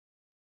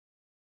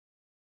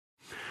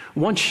I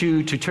want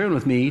you to turn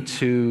with me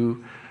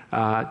to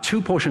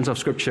two portions of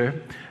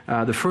Scripture.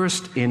 The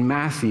first in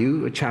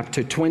Matthew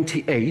chapter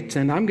 28,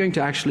 and I'm going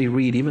to actually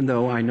read, even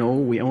though I know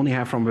we only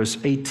have from verse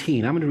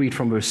 18, I'm going to read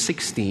from verse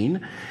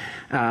 16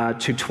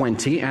 to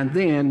 20, and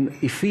then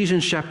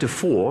Ephesians chapter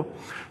 4,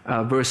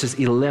 verses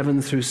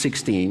 11 through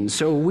 16.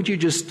 So would you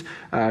just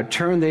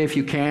turn there if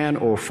you can,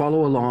 or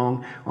follow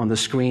along on the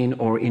screen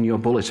or in your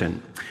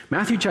bulletin.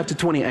 Matthew chapter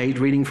 28,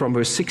 reading from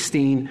verse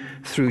 16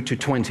 through to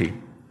 20.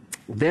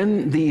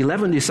 Then the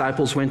 11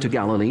 disciples went to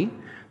Galilee.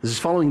 This is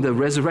following the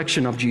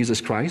resurrection of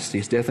Jesus Christ,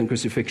 his death and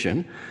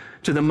crucifixion,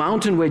 to the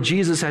mountain where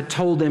Jesus had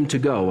told them to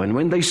go. And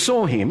when they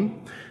saw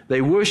him,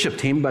 they worshipped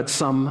him, but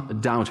some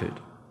doubted.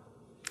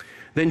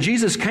 Then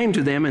Jesus came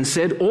to them and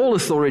said, "All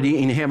authority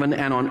in heaven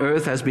and on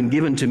earth has been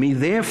given to me.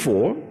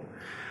 Therefore,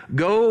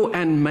 go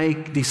and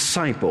make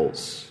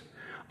disciples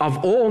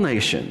of all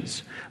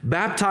nations,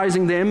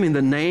 baptizing them in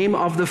the name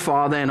of the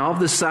Father and of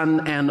the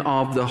Son and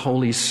of the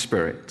Holy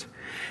Spirit,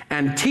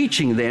 and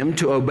teaching them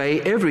to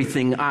obey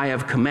everything I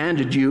have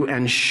commanded you,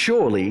 and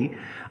surely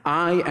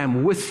I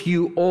am with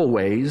you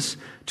always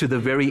to the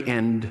very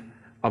end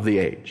of the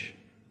age."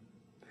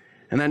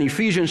 And then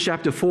Ephesians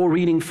chapter 4,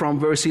 reading from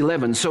verse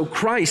 11. So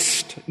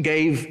Christ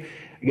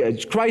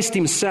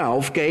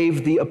himself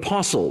gave the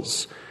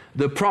apostles,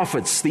 the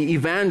prophets, the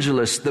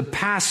evangelists, the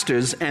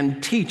pastors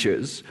and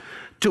teachers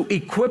to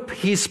equip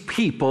his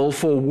people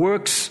for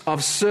works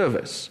of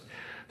service,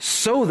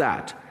 so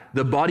that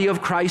the body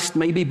of Christ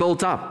may be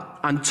built up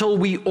until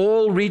we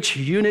all reach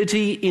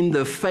unity in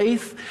the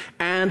faith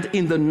and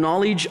in the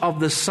knowledge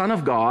of the Son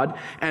of God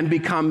and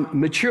become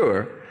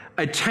mature,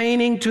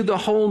 attaining to the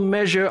whole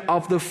measure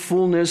of the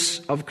fullness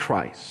of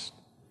Christ.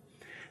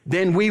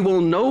 Then we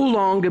will no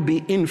longer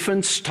be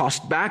infants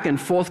tossed back and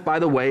forth by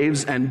the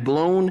waves and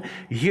blown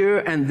here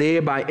and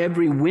there by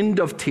every wind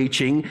of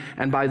teaching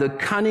and by the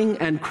cunning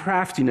and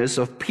craftiness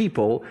of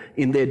people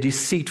in their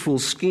deceitful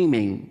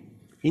scheming.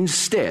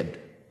 Instead,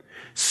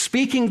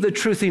 speaking the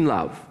truth in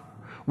love,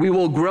 we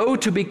will grow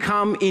to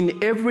become in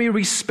every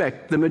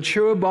respect the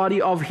mature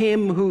body of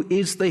him who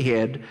is the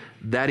head,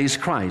 that is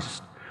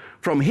Christ.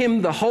 From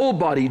him the whole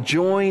body,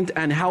 joined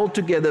and held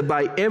together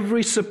by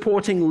every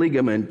supporting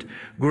ligament,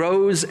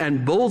 grows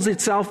and builds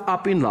itself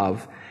up in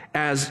love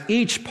as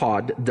each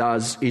part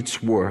does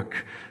its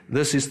work.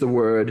 This is the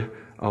word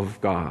of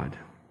God.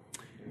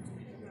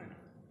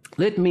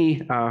 Let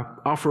me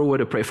offer a word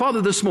of prayer.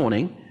 Father, this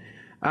morning,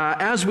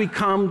 as we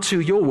come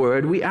to your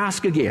word, we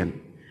ask again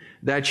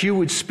that you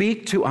would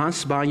speak to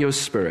us by your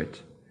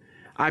Spirit.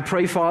 I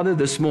pray, Father,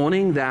 this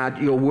morning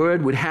that your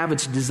word would have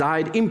its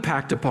desired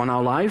impact upon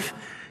our life.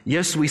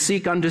 Yes, we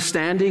seek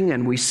understanding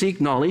and we seek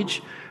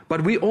knowledge,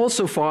 but we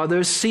also,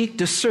 Father, seek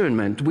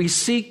discernment. We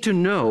seek to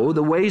know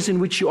the ways in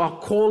which you are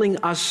calling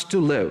us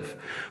to live.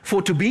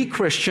 For to be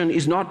Christian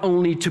is not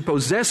only to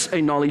possess a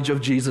knowledge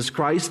of Jesus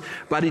Christ,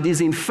 but it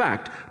is in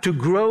fact to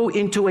grow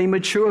into a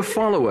mature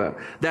follower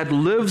that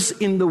lives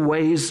in the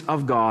ways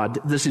of God.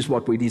 This is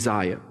what we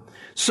desire.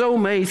 So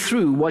may,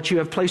 through what you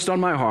have placed on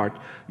my heart,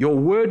 your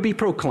word be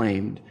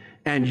proclaimed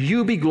and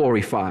you be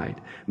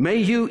glorified. May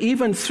you,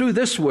 even through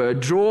this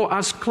word, draw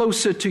us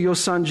closer to your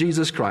Son,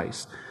 Jesus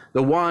Christ,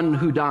 the one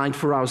who died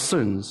for our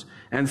sins,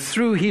 and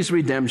through his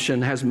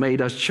redemption has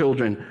made us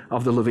children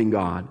of the living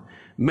God.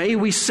 May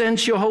we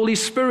sense your Holy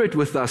Spirit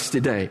with us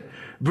today,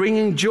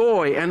 bringing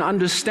joy and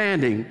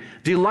understanding,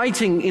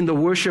 delighting in the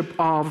worship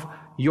of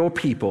your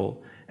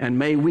people, and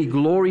may we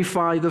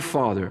glorify the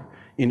Father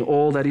in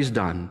all that is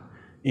done.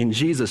 In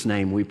Jesus'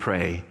 name we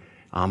pray.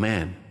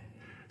 Amen.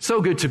 So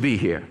good to be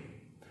here.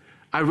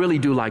 I really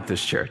do like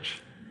this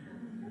church.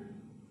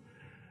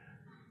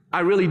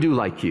 I really do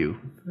like you.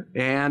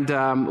 And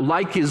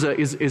like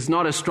is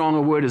not as strong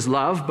a word as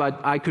love, but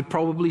I could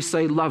probably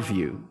say love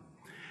you.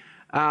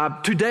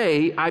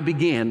 Today I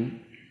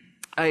begin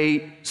a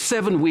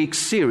 7-week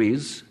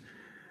series,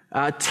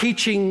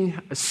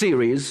 teaching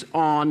series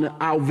on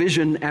our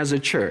vision as a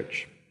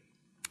church.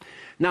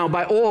 Now,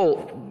 by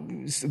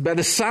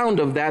the sound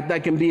of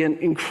that can be an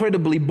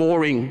incredibly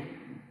boring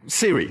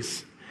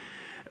series.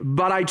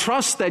 But I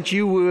trust that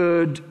you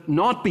would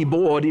not be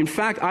bored. In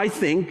fact, I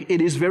think it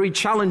is very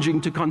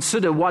challenging to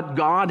consider what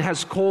God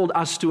has called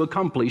us to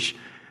accomplish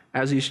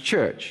as his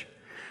church.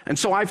 And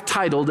so I've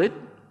titled it,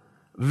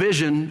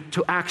 Vision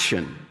to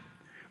Action,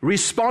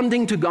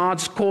 responding to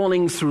God's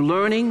calling through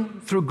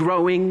learning, through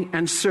growing,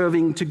 and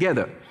serving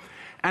together.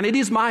 And it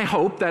is my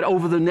hope that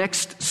over the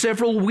next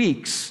several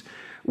weeks,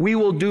 we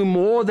will do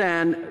more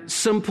than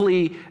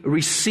simply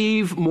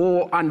receive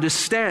more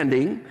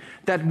understanding,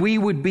 that we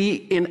would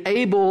be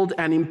enabled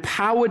and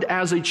empowered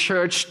as a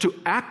church to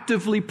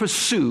actively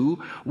pursue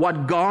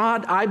what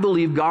God, I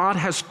believe God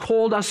has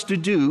called us to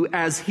do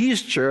as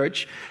his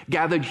church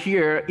gathered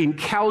here in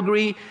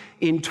Calgary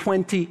in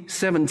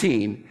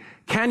 2017.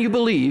 Can you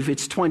believe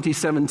it's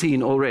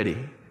 2017 already?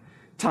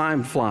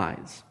 Time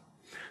flies.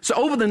 So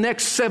over the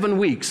next 7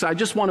 weeks, I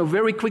just want to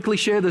very quickly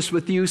share this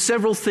with you.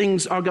 Several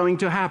things are going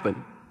to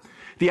happen.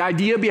 The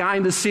idea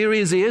behind the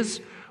series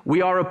is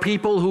we are a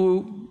people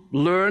who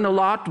learn a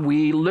lot,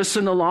 we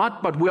listen a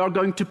lot, but we are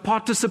going to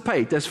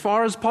participate as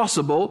far as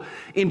possible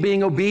in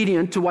being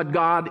obedient to what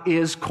God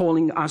is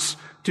calling us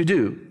to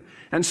do.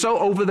 And so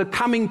over the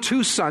coming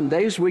 2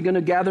 Sundays, we're going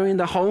to gather in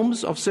the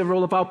homes of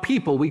several of our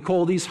people. We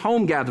call these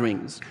home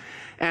gatherings.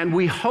 And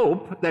we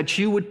hope that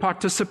you would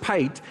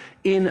participate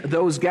in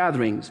those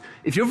gatherings.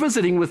 If you're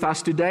visiting with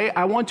us today,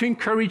 I want to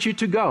encourage you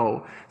to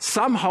go.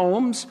 Some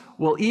homes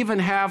will even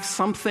have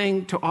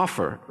something to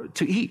offer,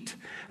 to eat.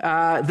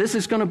 This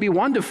is going to be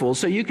wonderful,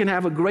 so you can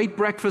have a great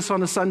breakfast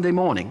on a Sunday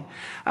morning.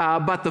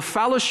 But the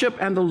fellowship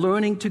and the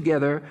learning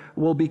together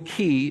will be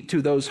key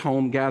to those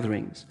home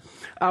gatherings.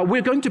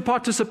 We're going to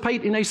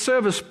participate in a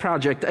service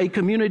project. A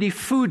community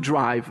food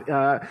drive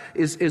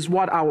is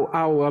what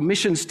our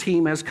missions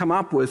team has come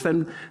up with.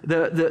 And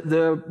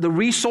the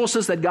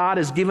resources that God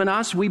has given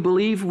us, we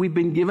believe we've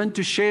been given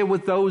to share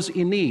with those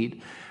in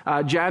need.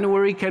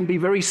 January can be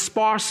very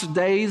sparse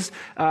days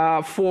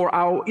for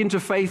our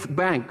interfaith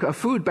bank, a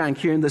food bank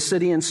here in the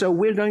city, and so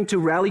we're going to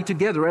rally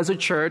together as a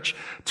church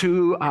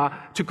to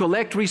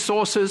collect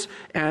resources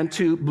and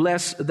to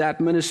bless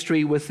that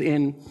ministry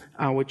within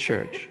our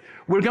church.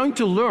 We're going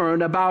to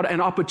learn about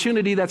an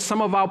opportunity that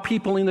some of our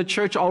people in the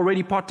church are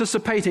already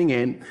participating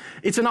in.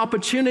 It's an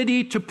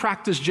opportunity to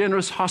practice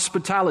generous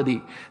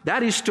hospitality.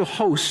 That is to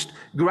host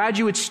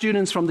graduate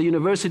students from the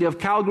University of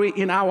Calgary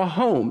in our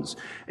homes.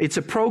 It's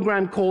a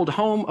program called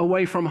Home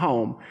Away from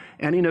Home.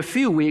 And in a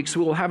few weeks,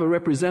 we will have a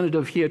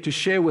representative here to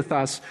share with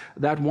us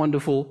that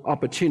wonderful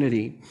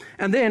opportunity.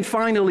 And then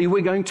finally,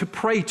 we're going to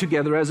pray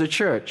together as a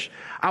church.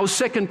 Our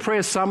second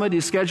prayer summit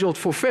is scheduled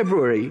for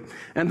February.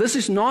 And this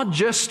is not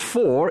just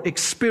for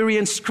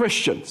experienced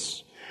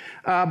Christians,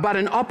 but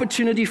an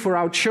opportunity for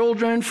our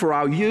children, for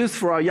our youth,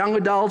 for our young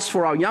adults,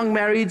 for our young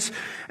marrieds,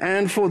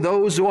 and for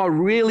those who are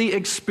really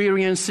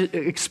experienced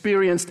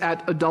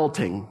at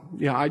adulting.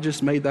 Yeah, I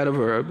just made that a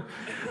verb.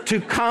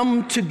 To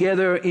come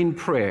together in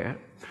prayer.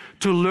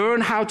 To learn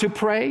how to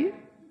pray.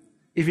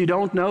 If you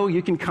don't know,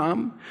 you can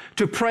come.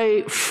 To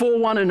pray for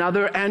one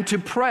another and to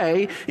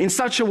pray in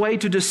such a way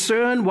to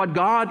discern what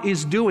God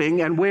is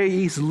doing and where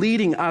He's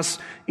leading us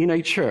in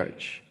a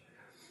church.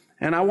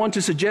 And I want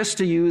to suggest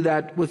to you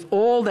that with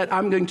all that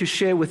I'm going to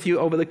share with you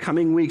over the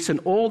coming weeks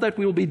and all that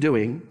we'll be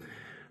doing,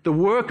 the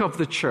work of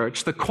the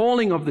church, the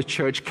calling of the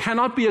church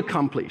cannot be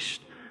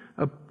accomplished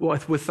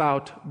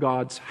without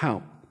God's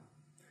help.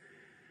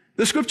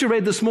 The scripture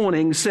read this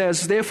morning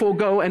says, "Therefore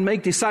go and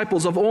make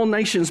disciples of all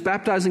nations,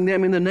 baptizing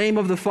them in the name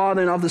of the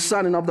Father and of the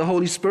Son and of the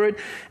Holy Spirit,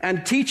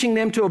 and teaching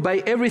them to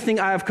obey everything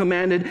I have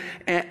commanded.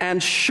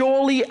 And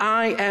surely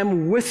I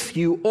am with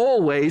you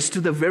always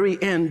to the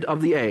very end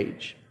of the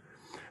age."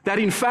 That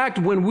in fact,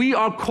 when we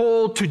are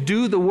called to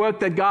do the work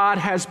that God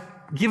has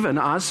given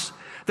us,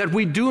 that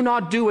we do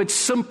not do it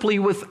simply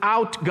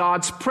without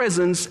God's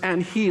presence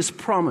and His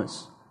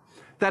promise.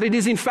 That it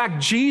is in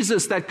fact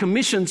Jesus that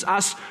commissions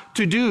us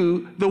to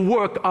do the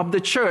work of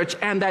the church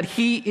and that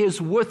He is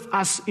with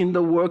us in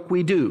the work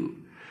we do.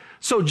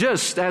 So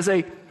just as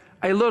a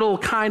little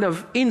kind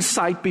of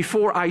insight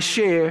before I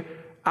share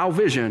our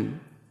vision,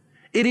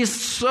 it is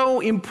so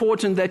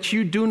important that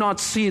you do not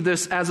see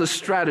this as a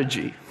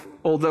strategy,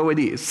 although it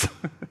is.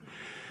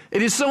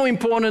 It is so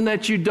important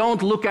that you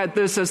don't look at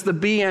this as the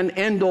be and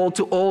end all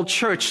to all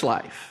church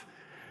life.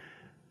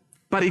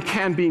 But it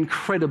can be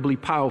incredibly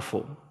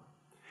powerful.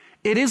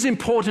 It is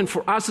important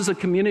for us as a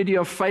community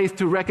of faith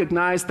to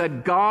recognize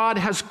that God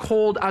has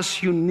called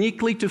us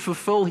uniquely to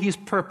fulfill His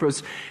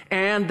purpose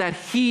and that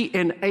He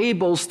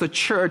enables the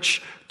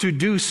church to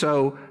do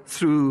so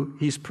through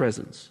His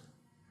presence.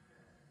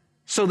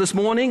 So this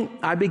morning,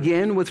 I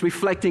begin with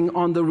reflecting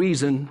on the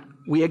reason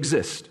we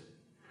exist.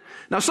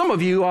 Now, some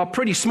of you are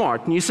pretty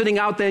smart, and you're sitting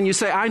out there and you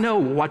say, I know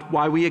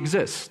why we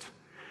exist.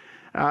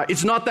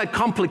 It's not that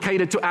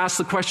complicated to ask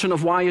the question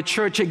of why a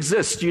church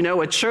exists. You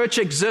know, a church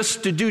exists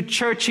to do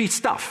churchy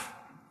stuff.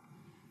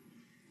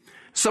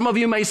 Some of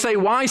you may say,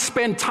 why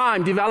spend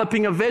time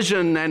developing a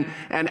vision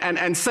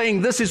and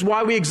saying this is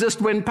why we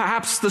exist when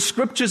perhaps the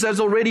scriptures has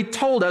already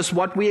told us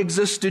what we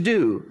exist to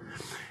do?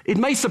 It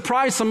may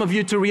surprise some of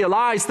you to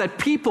realize that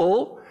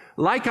people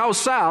like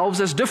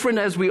ourselves, as different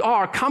as we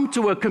are, come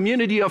to a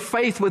community of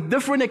faith with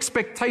different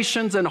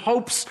expectations and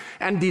hopes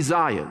and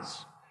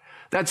desires.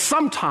 That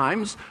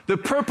sometimes the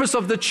purpose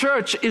of the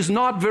church is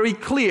not very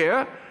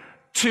clear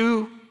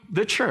to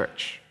the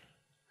church.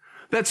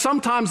 That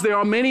sometimes there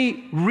are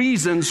many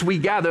reasons we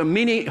gather,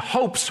 many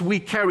hopes we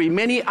carry,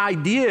 many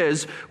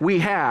ideas we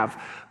have.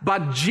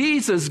 But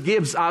Jesus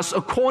gives us,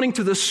 according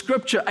to the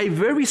scripture, a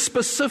very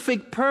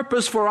specific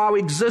purpose for our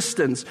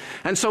existence.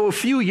 And so a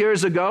few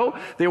years ago,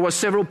 there were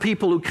several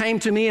people who came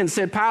to me and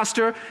said,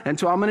 Pastor, and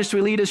to our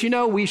ministry leaders, you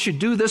know, we should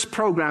do this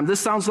program. This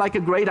sounds like a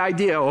great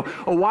idea. Or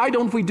why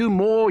don't we do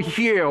more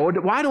here? Or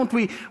why don't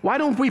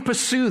we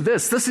pursue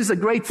this? This is a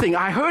great thing.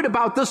 I heard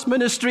about this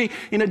ministry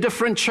in a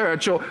different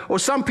church. Or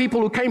some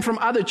people who came from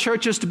other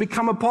churches to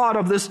become a part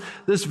of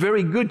this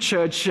very good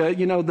church,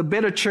 the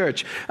better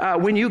church.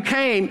 When you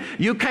came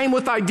came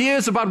with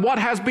ideas about what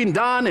has been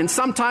done, and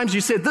sometimes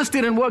you said, this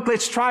didn't work,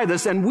 let's try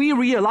this. And we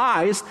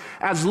realized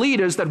as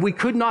leaders that we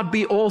could not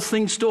be all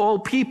things to all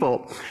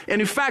people. And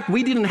in fact,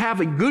 we didn't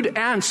have a good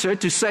answer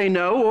to say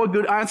no or a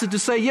good answer to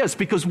say yes,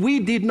 because we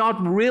did not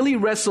really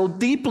wrestle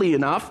deeply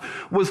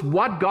enough with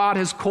what God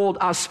has called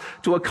us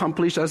to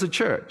accomplish as a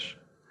church.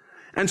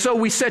 And so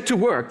we set to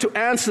work to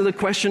answer the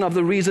question of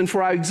the reason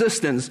for our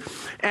existence.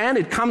 And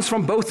it comes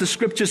from both the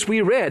scriptures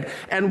we read,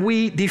 and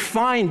we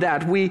defined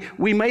that. We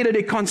made it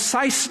a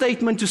concise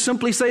statement to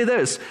simply say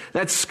this,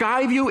 that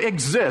Skyview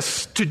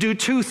exists to do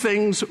two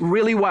things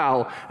really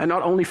well, and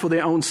not only for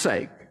their own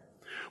sake.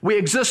 We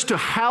exist to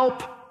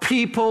help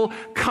people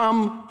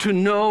come to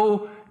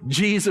know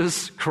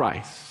Jesus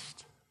Christ.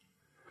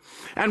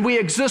 And we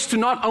exist to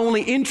not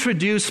only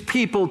introduce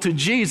people to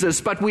Jesus,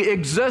 but we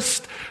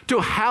exist to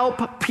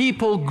help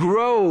people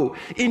grow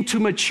into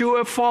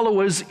mature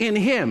followers in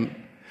Him.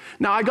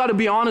 Now, I got to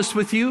be honest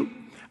with you.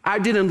 I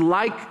didn't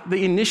like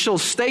the initial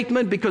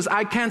statement because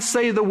I can't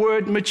say the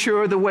word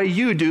mature the way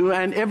you do.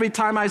 And every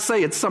time I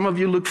say it, some of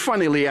you look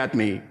funnily at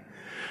me.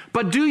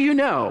 But do you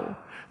know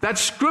that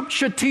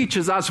Scripture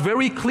teaches us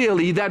very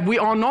clearly that we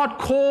are not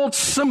called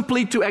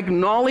simply to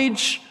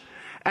acknowledge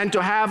and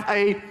to have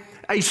a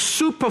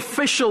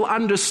superficial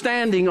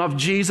understanding of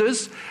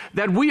Jesus,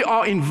 that we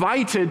are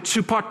invited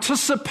to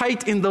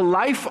participate in the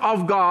life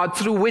of God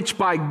through which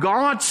by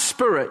God's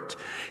Spirit,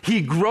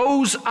 He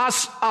grows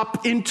us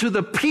up into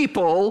the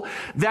people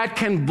that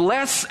can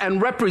bless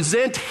and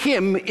represent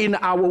Him in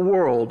our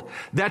world.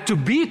 That to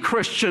be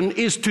Christian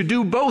is to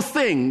do both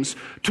things,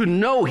 to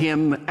know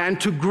Him and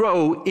to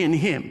grow in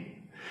Him.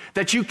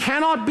 That you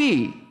cannot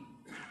be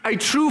a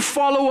true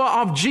follower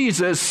of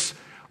Jesus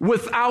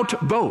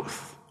without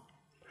both.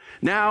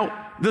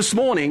 Now, this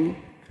morning,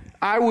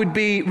 I would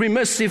be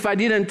remiss if I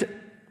didn't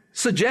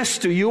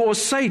suggest to you or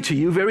say to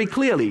you very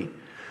clearly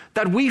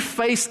that we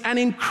face an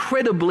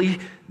incredibly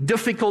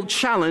difficult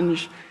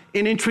challenge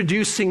in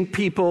introducing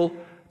people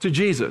to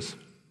Jesus.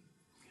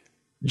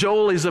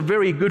 Joel is a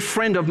very good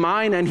friend of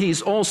mine, and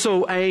he's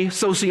also a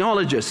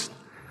sociologist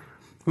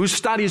who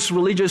studies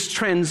religious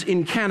trends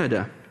in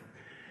Canada.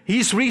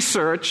 His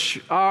research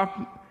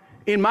are,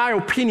 in my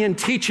opinion,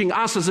 teaching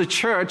us as a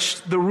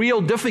church the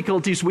real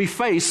difficulties we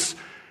face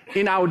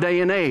in our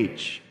day and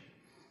age.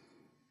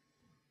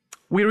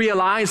 We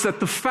realize that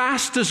the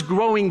fastest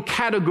growing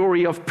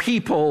category of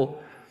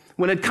people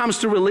when it comes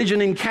to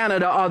religion in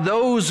Canada are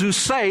those who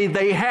say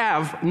they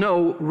have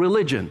no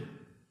religion.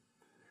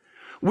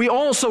 We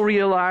also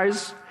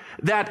realize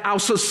that our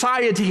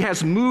society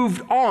has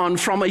moved on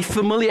from a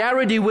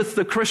familiarity with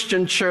the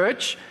Christian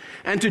church,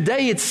 and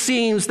today it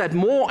seems that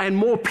more and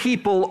more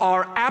people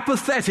are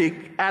apathetic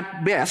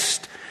at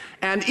best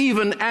and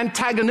even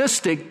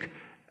antagonistic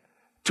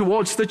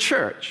towards the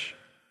church.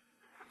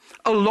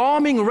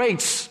 Alarming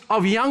rates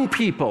of young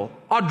people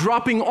are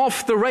dropping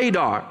off the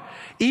radar.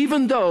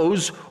 Even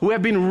those who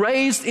have been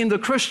raised in the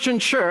Christian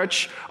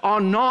church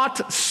are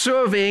not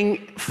serving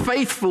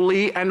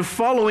faithfully and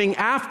following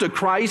after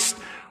Christ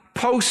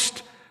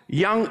post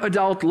young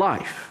adult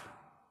life.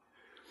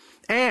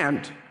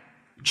 And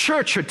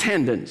church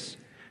attendance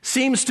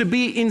seems to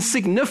be in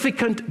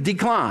significant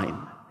decline.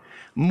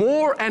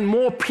 More and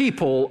more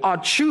people are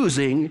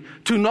choosing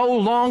to no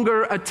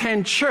longer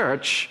attend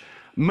church,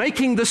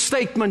 making the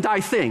statement,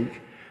 I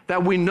think,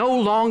 that we no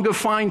longer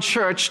find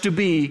church to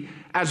be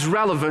as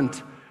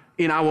relevant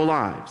in our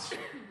lives.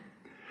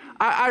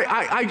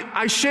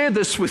 I share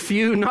this with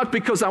you not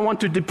because I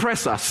want to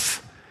depress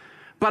us,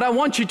 but I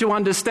want you to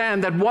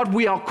understand that what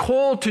we are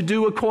called to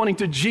do according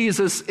to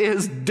Jesus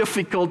is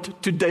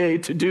difficult today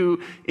to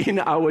do in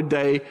our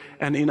day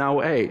and in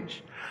our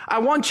age. I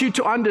want you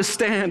to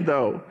understand,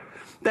 though,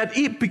 that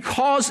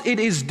because it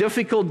is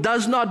difficult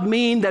does not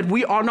mean that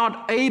we are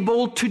not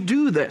able to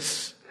do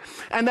this.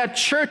 And that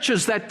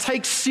churches that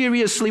take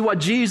seriously what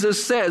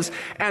Jesus says,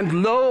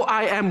 and lo,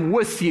 I am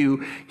with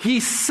you.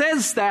 He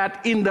says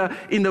that in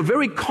the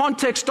very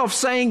context of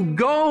saying,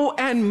 go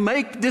and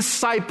make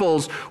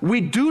disciples.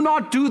 We do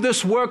not do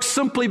this work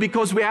simply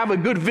because we have a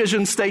good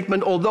vision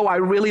statement, although I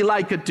really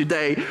like it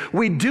today.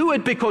 We do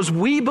it because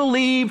we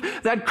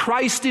believe that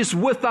Christ is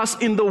with us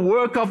in the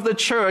work of the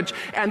church,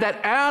 and that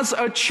as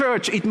a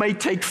church, it may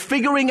take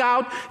figuring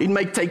out, it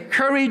may take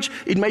courage,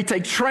 it may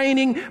take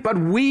training, but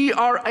we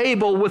are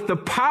able, with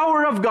the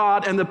power of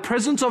God and the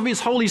presence of His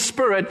Holy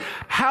Spirit,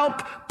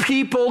 help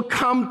people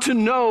come to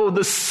know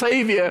the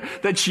Savior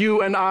that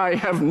you and I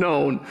have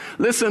known.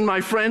 Listen,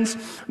 my friends,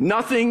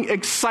 nothing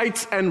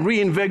excites and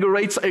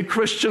reinvigorates a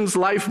Christian's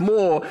life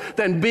more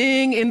than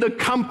being in the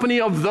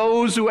company of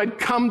those who had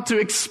come to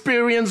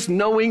experience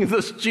knowing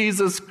this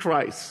Jesus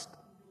Christ.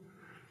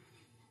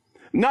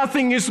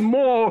 Nothing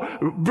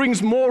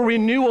brings more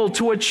renewal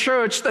to a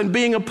church than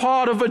being a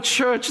part of a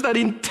church that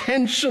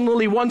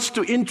intentionally wants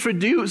to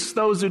introduce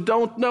those who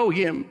don't know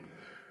Him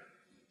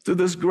to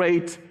this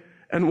great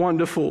and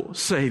wonderful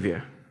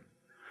Savior.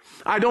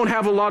 I don't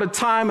have a lot of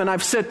time, and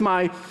I've set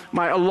my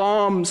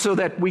alarm so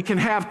that we can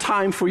have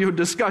time for your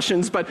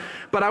discussions. But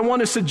I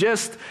want to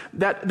suggest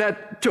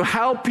that to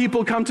help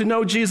people come to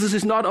know Jesus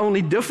is not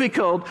only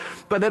difficult,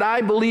 but that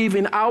I believe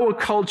in our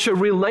culture,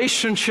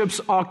 relationships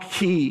are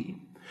key.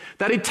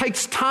 That it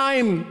takes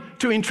time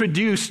to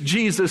introduce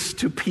Jesus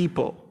to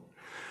people.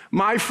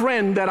 My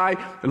friend that I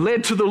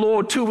led to the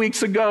Lord 2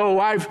 weeks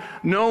ago, I've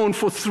known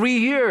for 3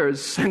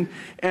 years.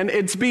 And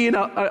it's been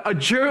a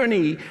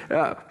journey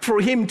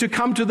for him to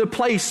come to the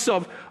place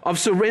of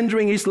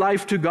surrendering his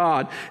life to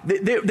God.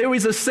 There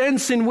is a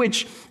sense in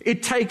which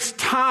it takes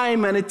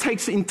time and it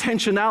takes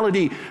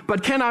intentionality.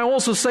 But can I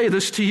also say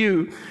this to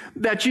you?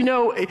 That,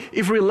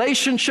 if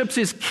relationships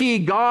is key,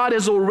 God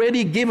has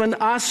already given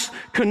us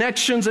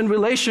connections and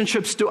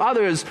relationships to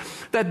others.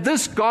 That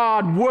this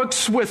God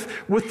works with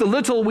the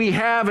little we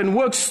have and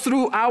works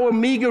through our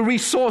meager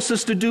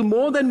resources to do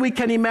more than we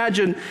can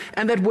imagine.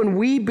 And that when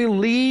we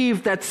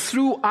believe that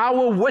through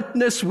our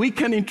witness we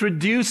can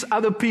introduce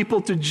other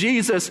people to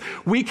Jesus,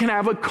 we can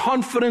have a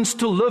confidence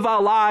to live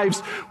our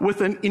lives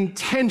with an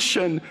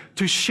intention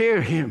to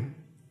share him.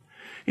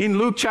 In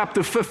Luke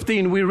chapter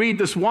 15, we read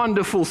this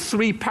wonderful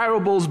 3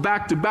 parables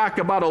back to back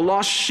about a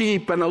lost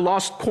sheep and a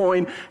lost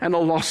coin and a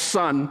lost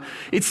son.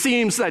 It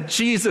seems that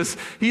Jesus,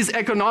 his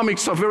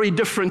economics are very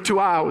different to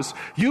ours.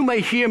 You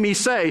may hear me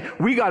say,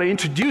 we got to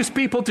introduce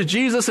people to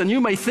Jesus, and you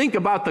may think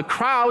about the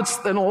crowds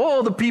and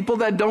all the people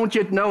that don't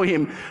yet know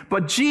him.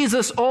 But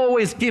Jesus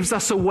always gives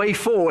us a way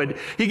forward.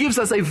 He gives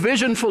us a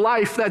vision for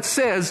life that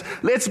says,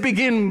 let's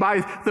begin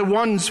by the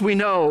ones we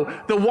know,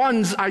 the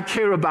ones I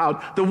care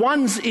about, the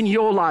ones in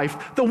your life,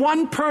 the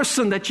one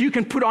person that you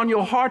can put on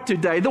your heart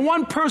today, the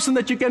one person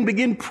that you can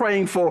begin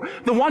praying for,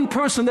 the one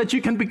person that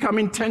you can become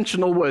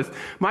intentional with.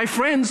 My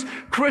friends,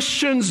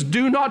 Christians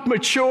do not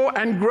mature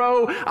and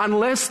grow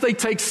unless they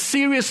take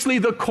seriously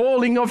the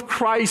calling of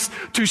Christ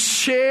to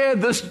share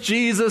this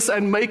Jesus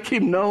and make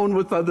him known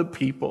with other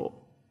people.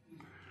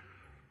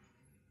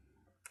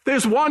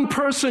 There's one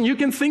person you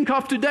can think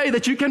of today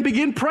that you can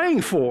begin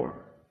praying for.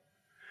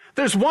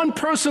 There's one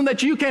person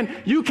that you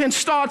can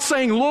start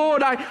saying,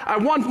 Lord, I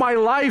want my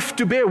life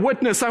to bear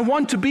witness. I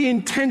want to be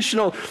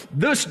intentional.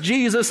 This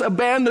Jesus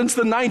abandons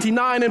the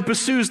 99 and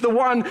pursues the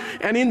one.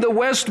 And in the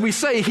West, we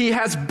say he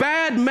has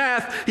bad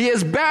math. He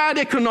has bad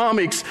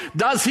economics.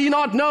 Does he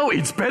not know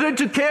it's better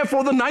to care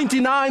for the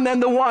 99 than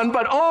the one?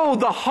 But oh,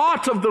 the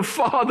heart of the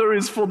Father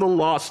is for the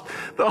lost.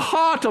 The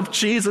heart of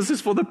Jesus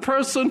is for the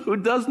person who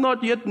does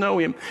not yet know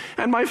him.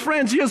 And my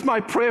friends, here's my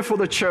prayer for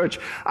the church.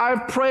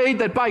 I've prayed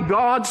that by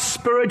God's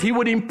Spirit, he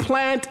would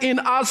implant in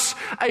us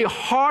a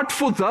heart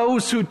for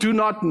those who do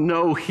not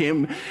know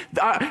him,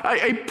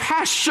 a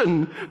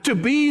passion to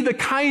be the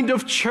kind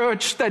of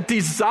church that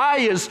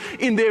desires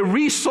in their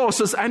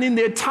resources and in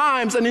their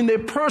times and in their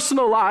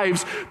personal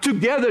lives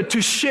together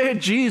to share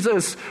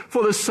Jesus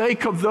for the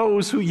sake of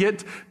those who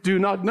yet do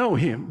not know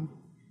him.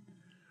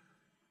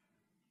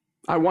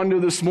 I wonder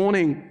this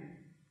morning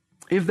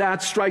if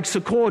that strikes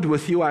a chord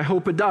with you. I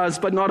hope it does,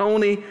 but not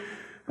only.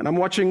 And I'm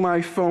watching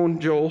my phone,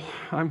 Joel.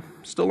 I'm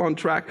still on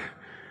track.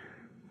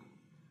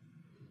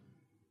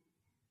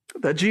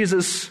 That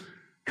Jesus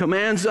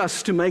commands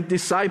us to make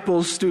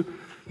disciples, to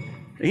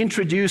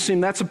introduce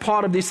him. That's a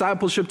part of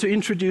discipleship, to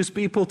introduce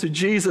people to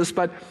Jesus.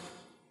 But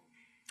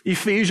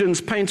Ephesians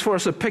paints for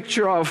us a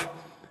picture of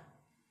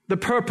the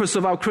purpose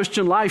of our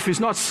Christian life is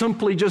not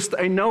simply just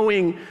a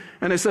knowing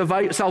and a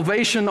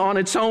salvation on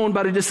its own,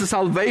 but it is a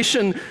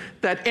salvation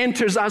that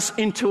enters us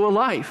into a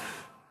life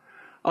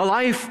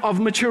of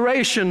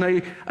maturation,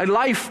 a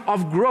life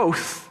of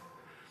growth.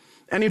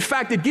 And in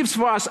fact, it gives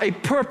for us a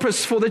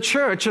purpose for the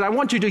church. And I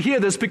want you to hear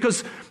this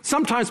because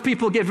sometimes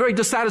people get very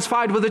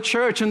dissatisfied with the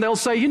church and they'll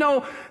say,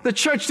 the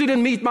church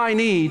didn't meet my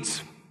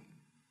needs.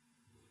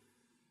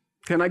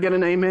 Can I get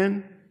an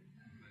amen?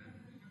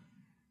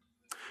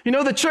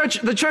 The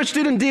church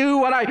didn't do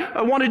what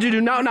I wanted to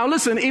do. Now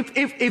listen,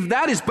 if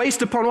that is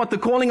based upon what the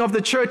calling of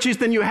the church is,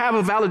 then you have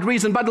a valid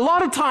reason. But a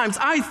lot of times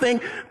I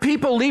think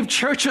people leave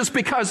churches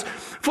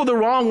for the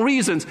wrong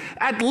reasons.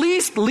 At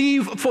least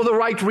leave for the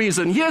right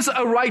reason. Here's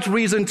a right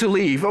reason to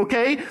leave,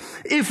 okay?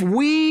 If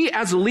we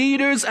as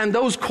leaders and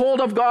those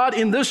called of God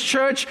in this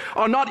church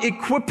are not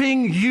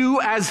equipping you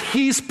as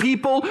his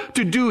people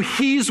to do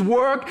his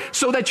work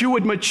so that you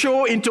would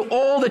mature into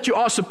all that you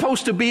are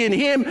supposed to be in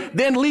him,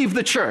 then leave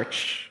the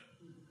church.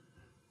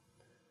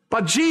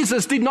 But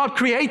Jesus did not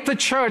create the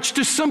church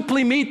to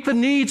simply meet the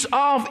needs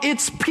of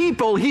its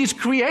people. He's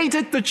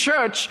created the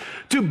church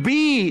to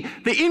be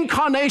the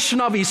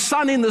incarnation of his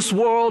Son in this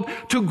world,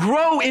 to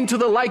grow into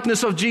the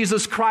likeness of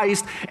Jesus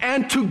Christ,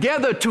 and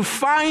together to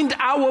find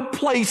our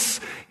place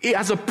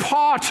as a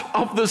part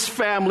of this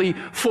family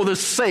for the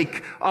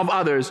sake of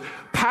others.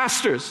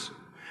 Pastors,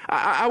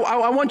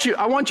 I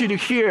want you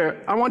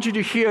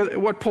to hear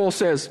what Paul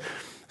says.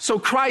 So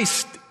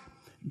Christ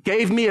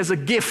gave me as a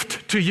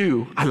gift to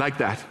you. I like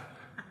that.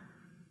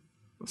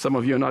 Some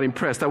of you are not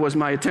impressed. That was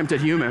my attempt at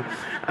humor.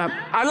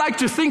 I like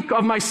to think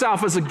of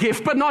myself as a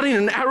gift, but not in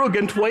an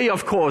arrogant way,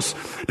 of course.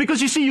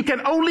 Because you see, you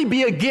can only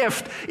be a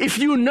gift if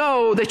you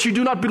know that you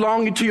do not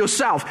belong to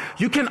yourself.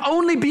 You can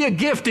only be a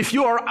gift if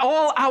you are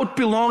all out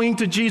belonging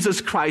to Jesus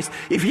Christ.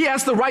 If He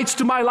has the rights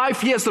to my life,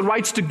 He has the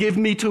rights to give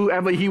me to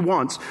whoever He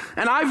wants.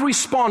 And I've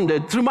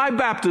responded through my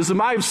baptism.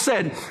 I've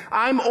said,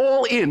 I'm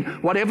all in,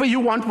 whatever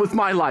you want with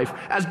my life.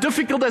 As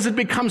difficult as it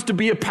becomes to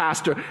be a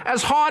pastor,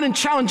 as hard and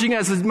challenging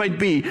as it might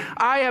be,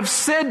 I have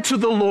said to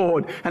the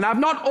Lord, and I've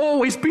not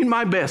always been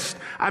my best.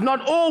 I've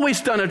not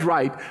always done it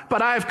right,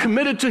 but I have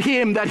committed to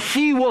Him that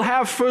He will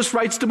have first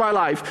rights to my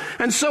life.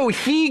 And so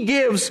He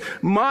gives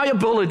my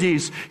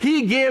abilities,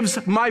 He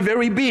gives my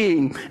very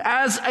being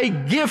as a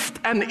gift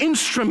and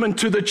instrument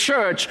to the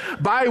church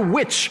by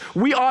which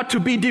we are to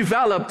be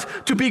developed,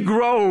 to be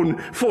grown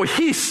for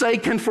His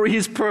sake and for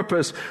His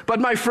purpose. But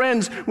my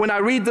friends, when I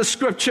read the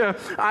scripture,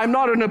 I'm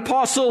not an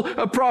apostle,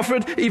 a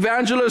prophet,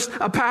 evangelist,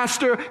 a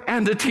pastor,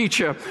 and a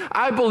teacher.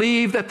 I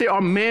believe that there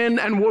are men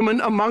and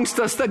women amongst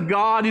us that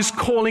God is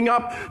calling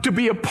up to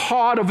be a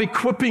part of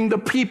equipping the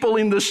people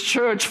in this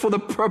church for the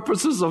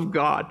purposes of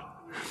God.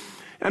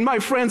 And my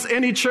friends,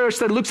 any church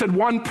that looks at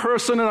one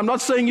person, and I'm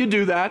not saying you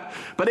do that,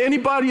 but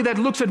anybody that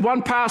looks at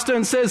one pastor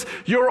and says,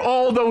 you're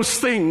all those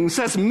things,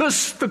 has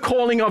missed the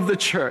calling of the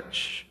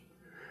church.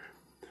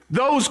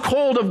 Those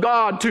called of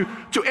God to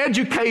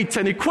educate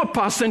and equip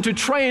us and to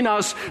train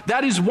us,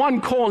 that is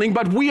one calling,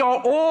 but we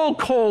are all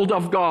called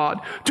of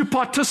God to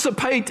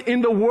participate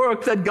in the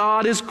work that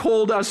God has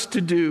called us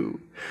to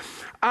do.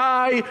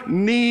 I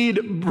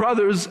need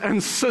brothers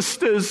and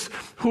sisters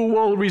who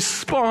will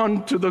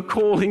respond to the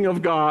calling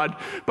of God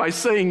by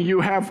saying, you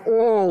have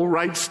all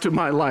rights to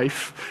my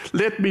life.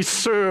 Let me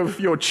serve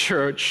your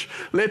church.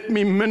 Let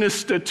me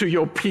minister to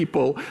your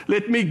people.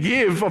 Let me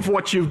give of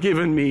what you've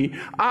given me.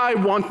 I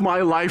want my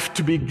life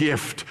to be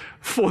gift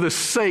for the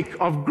sake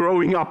of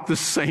growing up the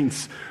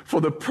saints for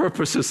the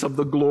purposes of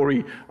the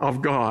glory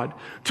of God.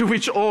 To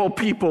which all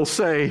people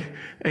say,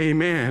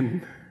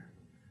 amen.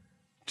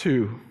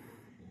 To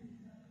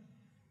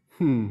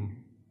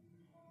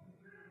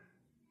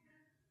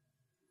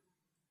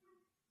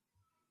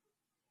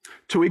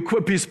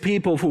equip His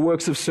people for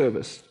works of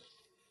service,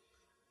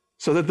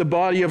 so that the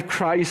body of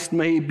Christ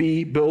may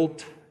be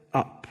built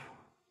up,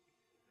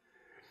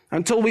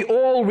 until we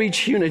all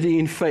reach unity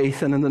in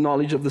faith and in the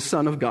knowledge of the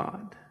Son of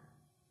God.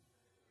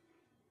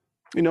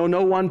 You know,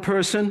 no one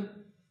person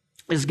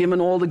is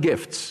given all the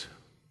gifts.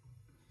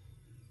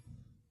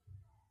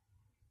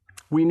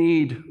 We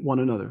need one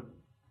another.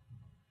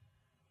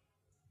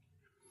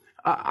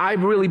 I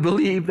really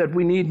believe that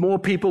we need more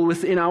people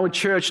within our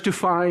church to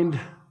find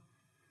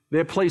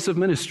their place of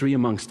ministry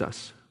amongst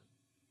us.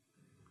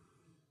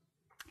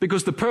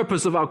 Because the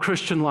purpose of our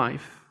Christian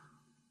life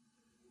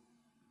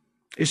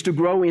is to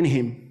grow in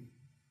Him,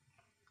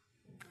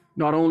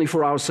 not only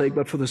for our sake,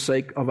 but for the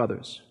sake of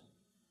others.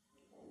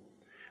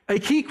 A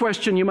key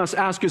question you must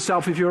ask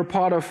yourself if you're a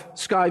part of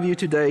Skyview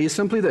today is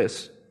simply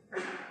this: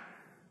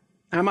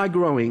 am I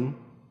growing?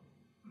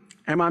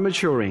 Am I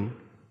maturing?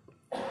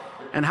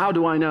 And how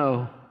do I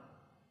know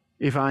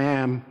if I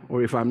am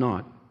or if I'm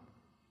not?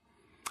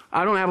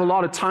 I don't have a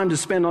lot of time to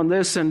spend on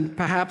this, and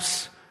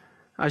perhaps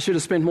I should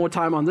have spent more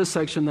time on this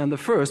section than the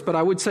first, but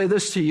I would say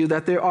this to you,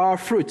 that there are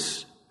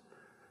fruits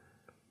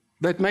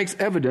that makes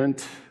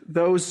evident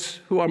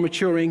those who are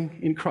maturing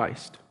in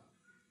Christ.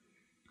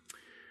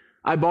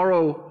 I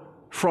borrow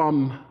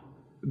from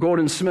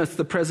Gordon Smith,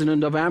 the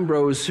president of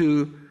Ambrose,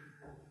 who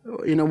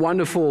in a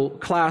wonderful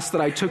class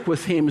that I took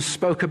with him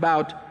spoke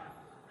about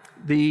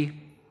the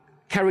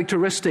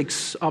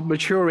characteristics of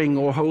maturing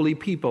or holy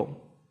people.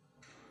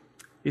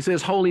 He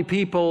says holy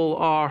people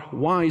are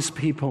wise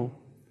people.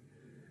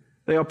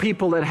 They are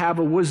people that have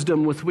a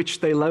wisdom with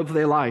which they live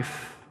their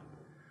life,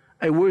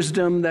 a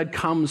wisdom that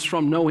comes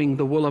from knowing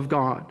the will of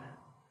God.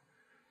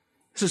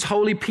 He says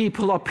holy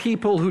people are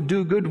people who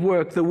do good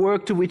work, the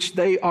work to which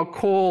they are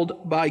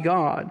called by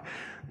God.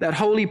 That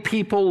holy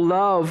people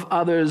love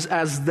others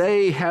as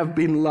they have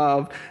been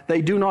loved.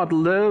 They do not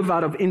live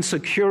out of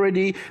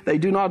insecurity. They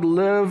do not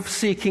live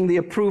seeking the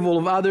approval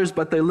of others,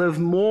 but they live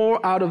more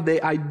out of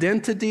their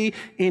identity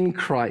in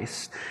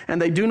Christ.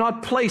 And they do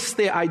not place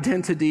their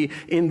identity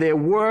in their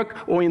work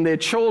or in their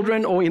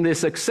children or in their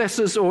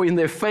successes or in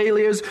their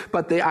failures,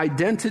 but their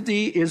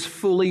identity is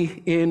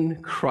fully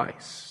in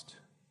Christ.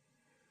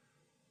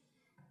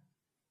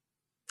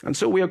 And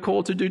so we are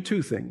called to do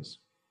two things.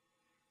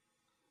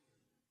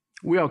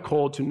 We are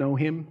called to know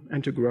Him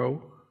and to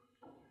grow,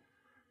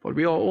 but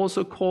we are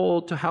also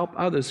called to help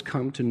others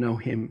come to know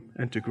Him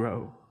and to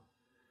grow.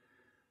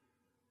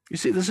 You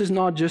see, this is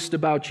not just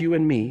about you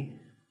and me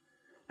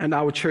and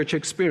our church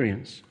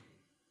experience.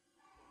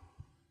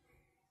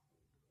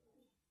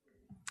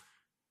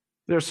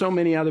 There are so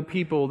many other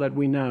people that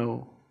we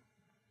know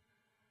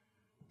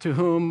to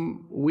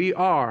whom we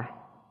are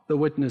the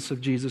witness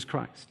of Jesus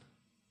Christ.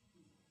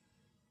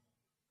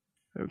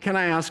 Can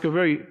I ask a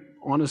very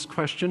honest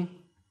question?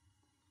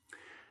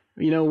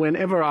 You know,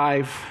 whenever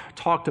I've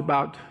talked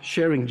about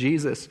sharing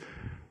Jesus,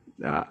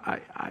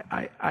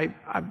 I've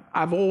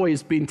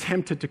always been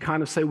tempted to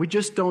kind of say, we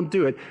just don't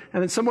do it.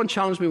 And then someone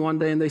challenged me one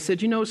day and they said,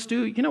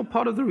 Stu,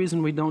 part of the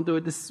reason we don't do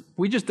it is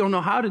we just don't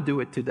know how to do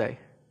it today.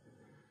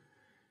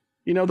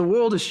 The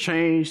world has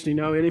changed,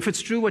 and if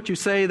it's true what you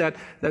say, that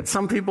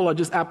some people are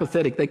just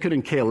apathetic, they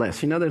couldn't care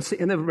less, there's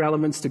in their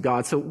relevance to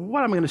God. So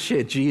what am I going to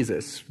share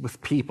Jesus with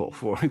people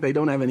for? They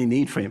don't have any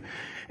need for him.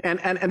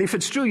 And if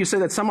it's true, you say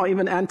that some are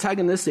even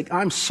antagonistic.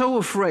 I'm so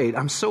afraid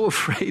of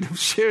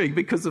sharing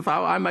because of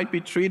how I might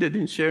be treated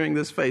in sharing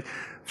this faith.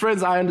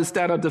 Friends, I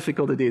understand how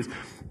difficult it is.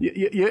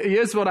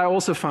 Here's what I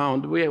also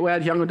found. We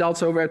had young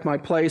adults over at my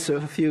place, a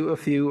few,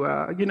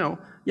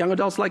 young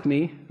adults like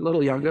me, a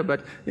little younger,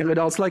 but young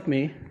adults like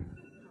me.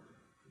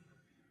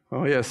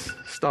 Oh, yes.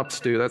 Stop,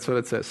 Stu. That's what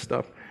it says.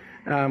 Stop.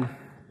 And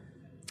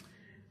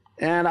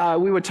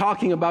we were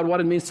talking about what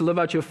it means to live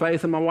out your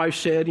faith, and my wife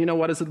shared,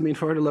 what does it mean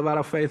for her to live out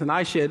our faith? And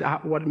I shared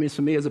what it means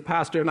for me as a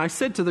pastor. And I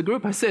said to the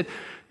group,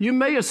 you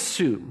may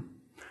assume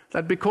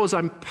that because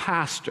I'm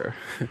pastor,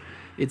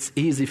 it's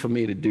easy for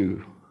me to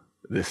do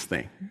this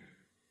thing.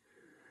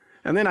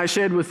 And then I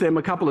shared with them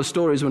a couple of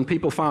stories when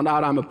people found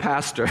out I'm a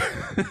pastor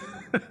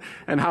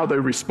and how they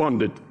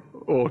responded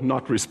or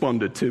not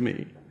responded to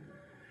me.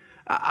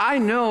 I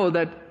know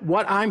that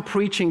what I'm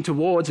preaching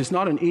towards is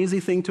not an easy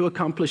thing to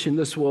accomplish in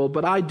this world,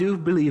 but I do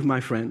believe,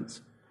 my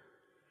friends,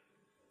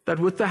 that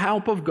with the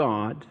help of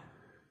God,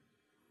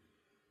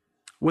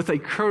 with a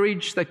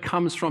courage that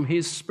comes from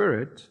His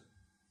Spirit,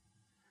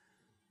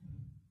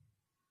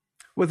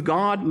 with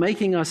God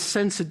making us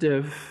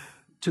sensitive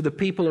to the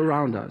people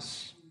around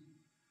us,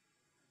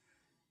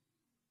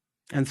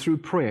 and through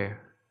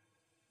prayer,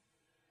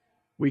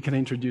 we can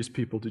introduce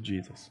people to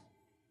Jesus.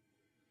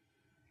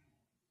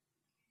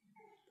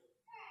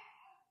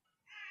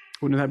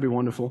 Wouldn't that be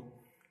wonderful?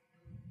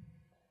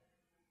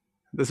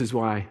 This is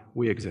why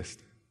we exist.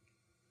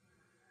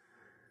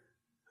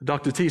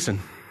 Dr. Thiessen,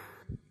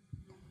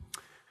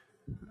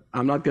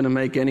 I'm not going to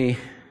make any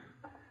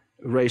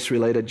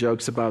race-related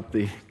jokes about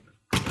the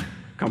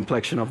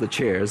complexion of the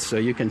chairs, so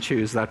you can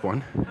choose that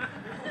one.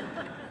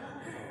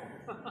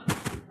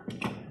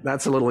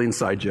 That's a little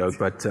inside joke,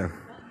 but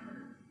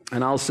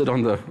and I'll sit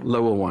on the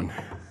lower one.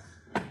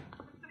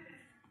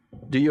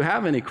 Do you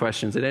have any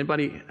questions? Did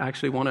anybody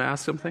actually want to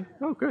ask something?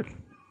 Oh, good.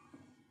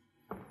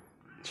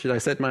 Should I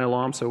set my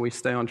alarm so we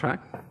stay on track?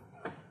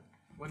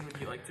 When would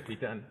you like to be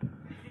done?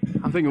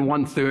 I'm thinking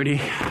 1:30.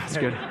 That's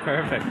good.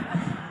 Perfect.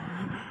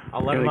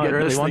 I'll let them out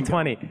early,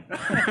 1:20.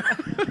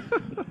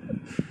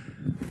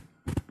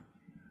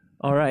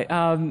 All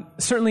right.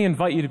 Certainly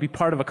invite you to be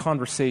part of a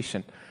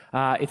conversation.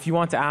 If you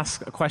want to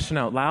ask a question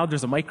out loud,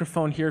 there's a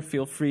microphone here.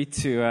 Feel free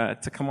to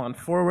come on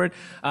forward.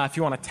 If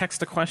you want to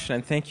text a question,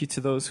 and thank you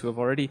to those who have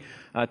already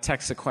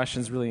texted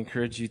questions, really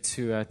encourage you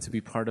to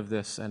be part of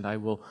this, and I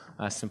will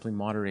simply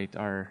moderate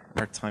our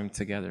time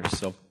together.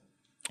 So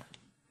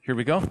here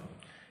we go.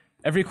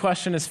 Every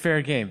question is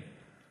fair game.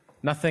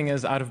 Nothing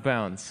is out of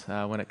bounds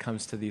when it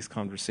comes to these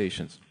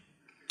conversations.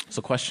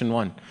 So question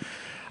one.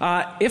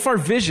 If our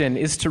vision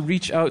is to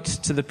reach out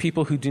to the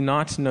people who do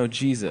not know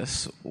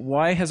Jesus,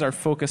 why has our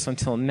focus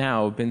until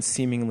now been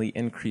seemingly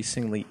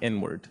increasingly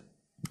inward?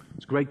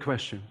 It's a great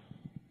question.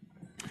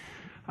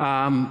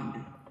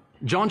 John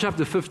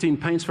chapter 15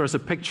 paints for us a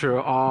picture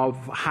of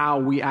how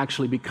we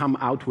actually become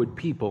outward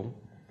people.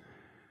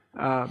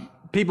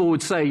 People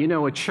would say,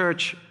 a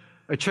church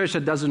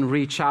that doesn't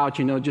reach out,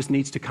 just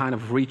needs to kind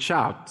of reach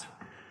out.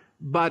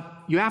 But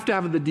you have to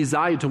have the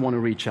desire to want to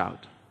reach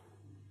out.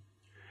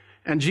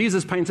 And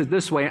Jesus paints it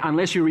this way: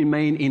 unless you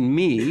remain in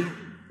me,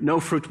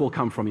 no fruit will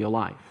come from your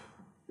life.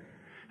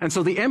 And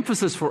so the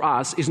emphasis for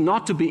us is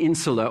not to be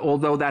insular,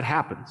 although that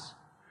happens.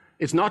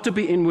 It's not to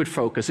be inward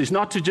focused. It's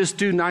not to just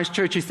do nice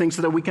churchy things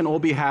so that we can all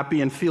be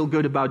happy and feel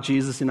good about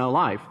Jesus in our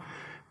life.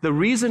 The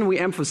reason we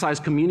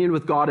emphasize communion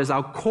with God as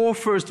our core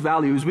first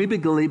value is we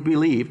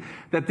believe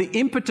that the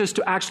impetus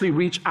to actually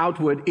reach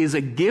outward is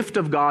a gift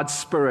of God's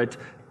Spirit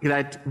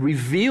that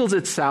reveals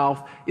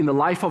itself in the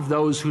life of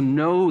those who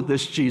know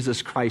this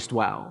Jesus Christ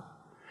well.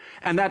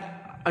 And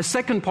that a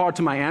second part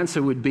to my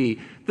answer would be,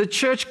 the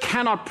church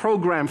cannot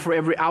program for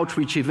every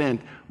outreach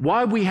event.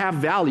 Why we have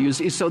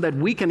values is so that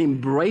we can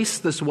embrace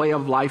this way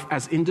of life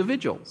as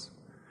individuals.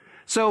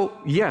 So,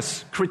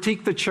 yes,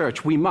 critique the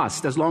church. We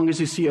must, as long as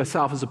you see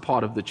yourself as a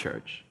part of the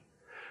church.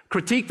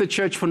 Critique the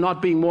church for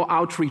not being more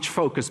outreach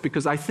focused,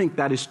 because I think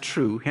that is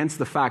true, hence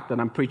the fact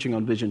that I'm preaching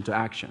on vision to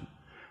action.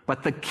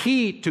 But the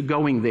key to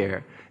going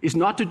there is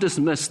not to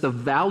dismiss the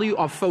value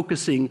of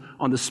focusing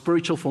on the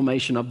spiritual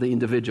formation of the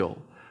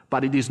individual,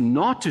 but it is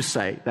not to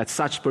say that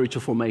such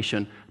spiritual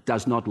formation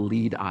does not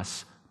lead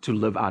us to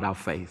live out our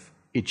faith.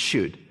 It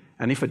should.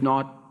 And if it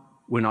not,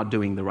 we're not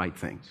doing the right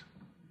things.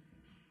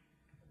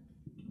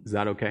 Is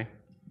that okay?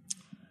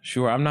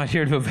 Sure. I'm not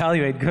here to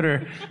evaluate good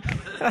or...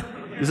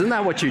 Isn't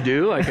that what you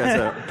do, like as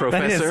a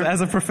professor? That is,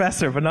 as a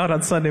professor, but not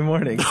on Sunday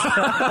mornings.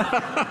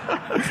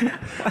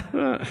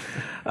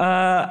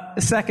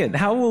 Second,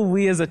 how will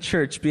we as a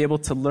church be able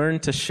to learn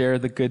to share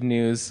the good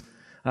news?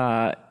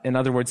 In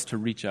other words, to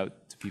reach out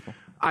to people?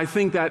 I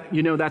think that,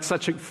 that's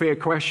such a fair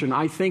question.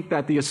 I think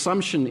that the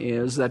assumption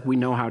is that we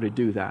know how to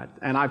do that,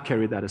 and I've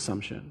carried that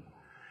assumption.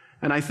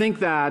 And I think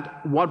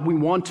that what we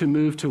want to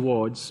move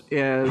towards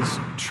is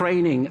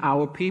training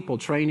our people,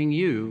 training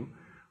you,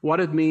 what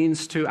it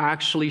means to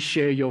actually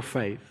share your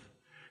faith.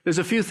 There's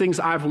a few things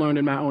I've learned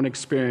in my own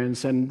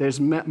experience, and there's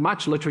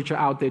much literature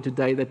out there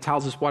today that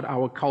tells us what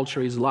our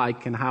culture is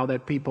like and how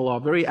that people are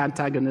very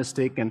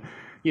antagonistic and,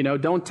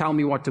 don't tell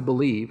me what to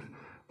believe.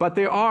 But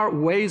there are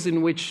ways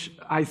in which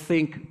I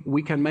think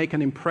we can make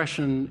an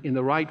impression in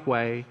the right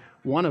way.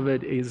 One of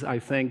it is, I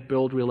think,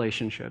 build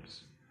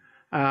relationships.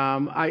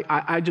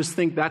 I just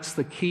think that's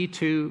the key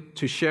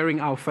to sharing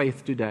our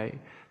faith today.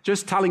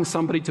 Just telling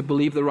somebody to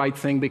believe the right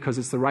thing because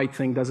it's the right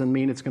thing doesn't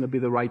mean it's going to be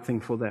the right thing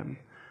for them.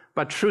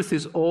 But truth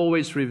is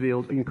always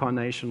revealed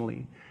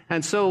incarnationally.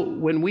 And so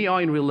when we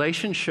are in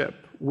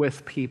relationship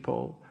with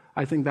people,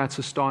 I think that's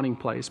a starting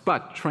place.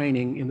 But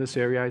training in this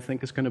area, I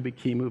think, is going to be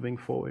key moving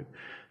forward.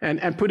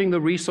 And putting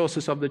the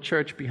resources of the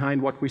church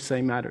behind what we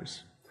say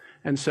matters.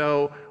 And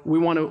so we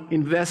want to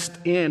invest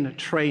in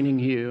training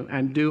you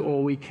and do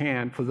all we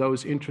can for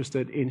those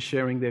interested in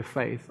sharing their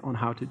faith on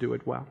how to do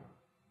it well.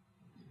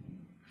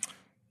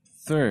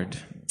 Third,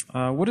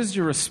 what is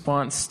your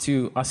response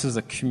to us as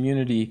a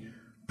community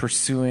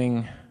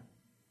pursuing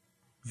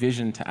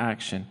vision to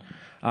action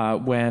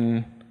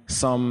when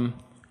some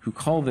who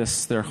call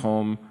this their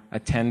home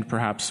attend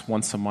perhaps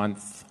once a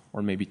month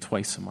or maybe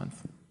twice a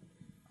month?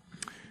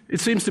 It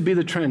seems to be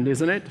the trend,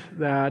 isn't it?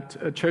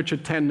 That church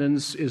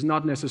attendance is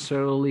not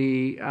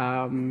necessarily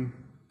a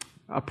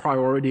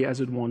priority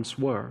as it once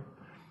were.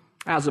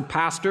 As a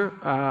pastor,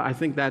 I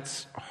think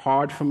that's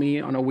hard for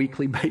me on a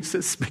weekly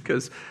basis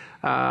because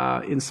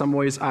in some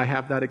ways I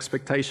have that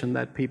expectation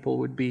that people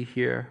would be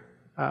here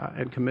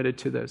and committed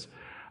to this.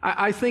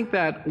 I think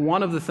that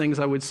one of the things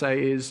I would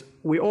say is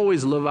we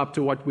always live up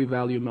to what we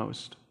value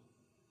most.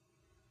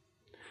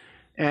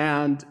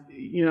 And,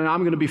 I'm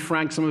going to be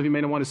frank. Some of you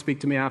may not want to speak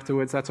to me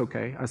afterwards. That's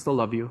okay. I still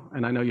love you,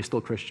 and I know you're still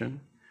Christian.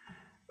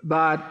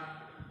 But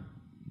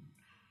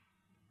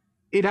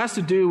it has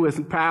to do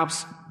with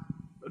perhaps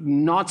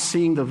not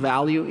seeing the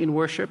value in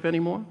worship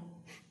anymore.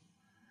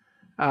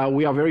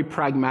 We are very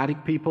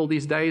pragmatic people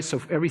these days, so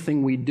for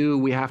everything we do,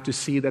 we have to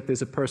see that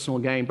there's a personal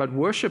gain. But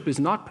worship is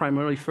not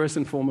primarily, first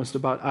and foremost,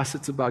 about us.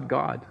 It's about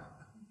God.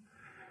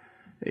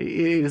 It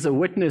is a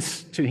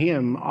witness to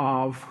Him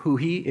of who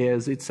He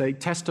is. It's a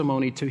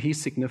testimony to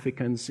His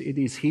significance. It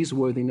is His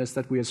worthiness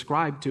that we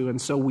ascribe to. And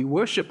so we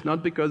worship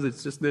not because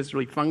it's just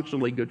necessarily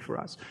functionally good for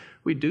us.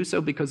 We do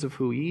so because of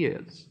who He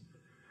is.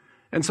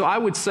 And so I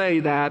would say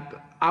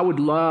that I would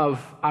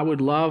love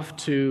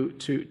to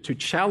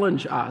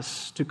challenge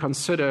us to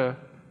consider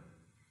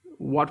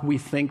what we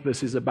think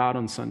this is about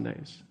on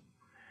Sundays.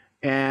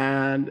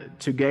 And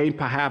to gain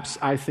perhaps,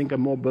 I think, a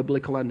more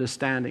biblical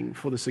understanding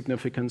for the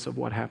significance of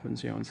what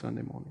happens here on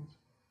Sunday mornings.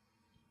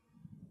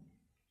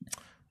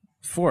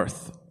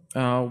 Fourth,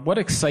 what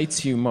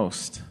excites you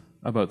most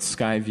about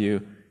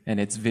Skyview and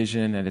its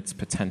vision and its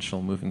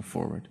potential moving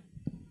forward?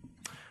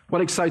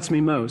 What excites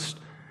me most?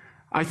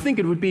 I think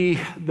it would be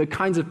the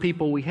kinds of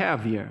people we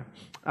have here.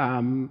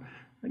 I'm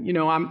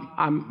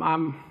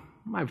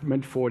I've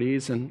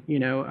mid-40s, and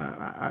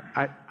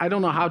I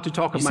don't know how to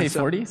talk of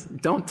myself. You say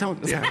 40s? Don't.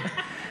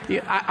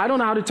 Yeah. I don't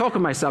know how to talk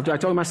of myself. Do I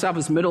talk of myself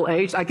as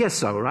middle-aged? I guess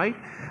so, right?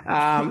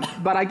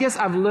 But I guess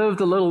I've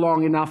lived a little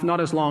long enough, not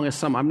as long as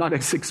some. I'm not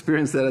as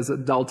experienced as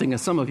adulting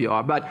as some of you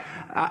are, but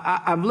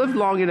I've lived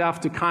long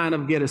enough to kind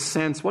of get a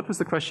sense. What was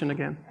the question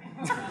again?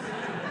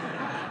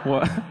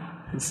 What?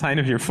 The sign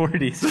of your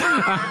 40s.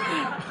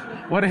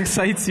 What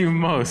excites you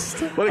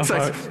most? What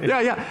excites?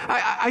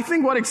 I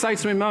think what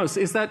excites me most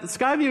is that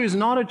Skyview is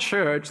not a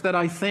church that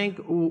I think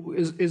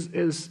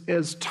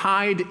is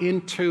tied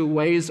into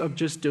ways of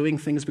just doing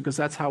things because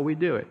that's how we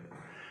do it.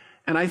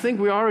 And I think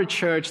we are a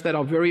church that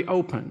are very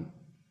open.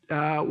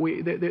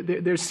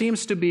 There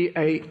seems to be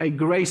a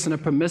grace and a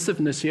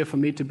permissiveness here for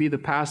me to be the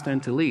pastor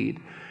and to lead.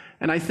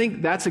 And I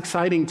think that's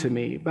exciting to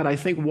me. But I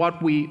think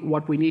what we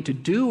need to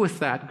do with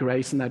that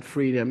grace and that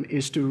freedom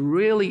is to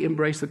really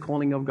embrace the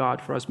calling of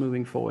God for us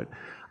moving forward.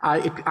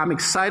 I'm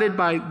excited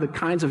by the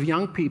kinds of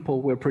young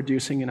people we're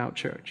producing in our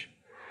church.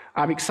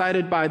 I'm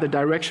excited by the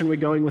direction we're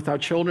going with our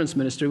children's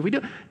ministry.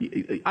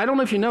 I don't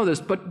know if you know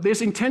this, but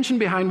there's intention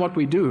behind what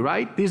we do,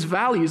 right? These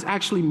values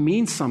actually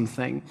mean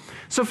something.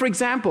 So, for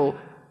example,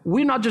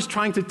 we're not just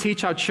trying to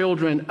teach our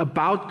children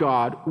about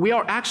God. We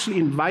are actually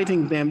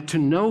inviting them to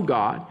know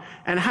God.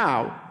 And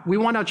how? We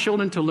want our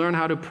children to learn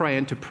how to pray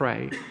and to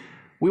pray.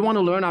 We want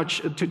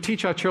to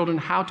teach our children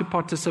how to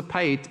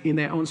participate in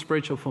their own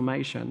spiritual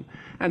formation.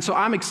 And so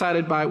I'm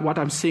excited by what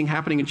I'm seeing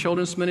happening in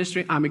children's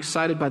ministry. I'm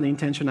excited by the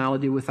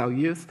intentionality with our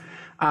youth.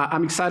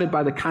 I'm excited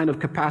by the kind of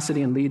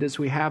capacity and leaders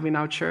we have in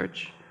our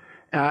church.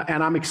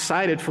 And I'm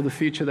excited for the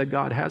future that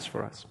God has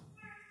for us.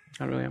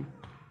 I really am.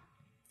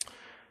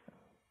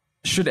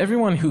 Should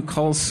everyone who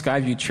calls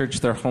Skyview Church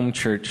their home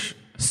church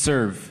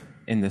serve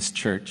in this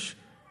church?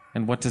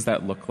 And what does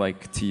that look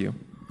like to you?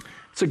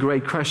 It's a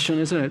great question,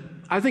 isn't it?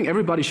 I think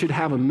everybody should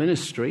have a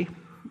ministry.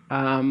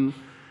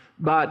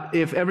 But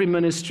if every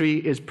ministry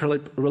is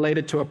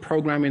related to a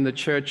program in the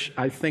church,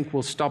 I think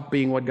we'll stop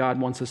being what God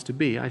wants us to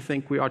be. I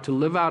think we are to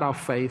live out our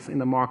faith in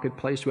the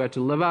marketplace. We are to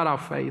live out our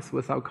faith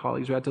with our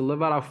colleagues. We are to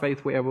live out our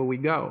faith wherever we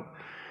go.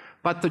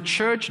 But the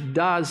church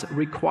does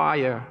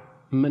require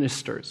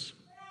ministers.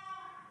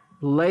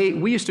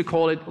 We used to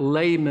call it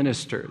lay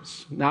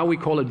ministers. Now we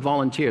call it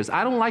volunteers.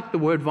 I don't like the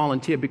word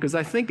volunteer because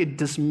I think it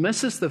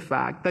dismisses the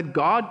fact that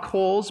God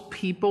calls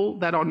people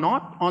that are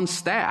not on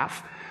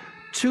staff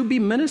to be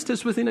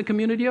ministers within a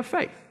community of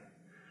faith.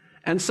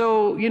 And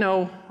so,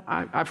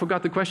 I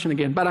forgot the question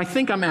again, but I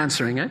think I'm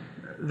answering it,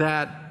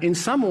 that in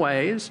some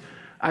ways,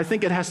 I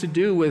think it has to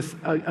do with,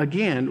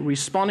 again,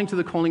 responding to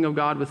the calling of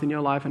God within your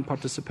life and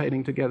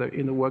participating together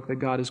in the work that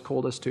God has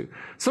called us to.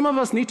 Some of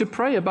us need to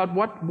pray about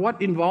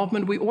what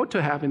involvement we ought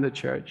to have in the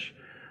church.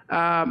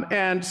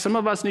 And some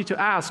of us need to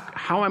ask,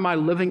 how am I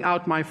living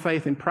out my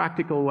faith in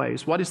practical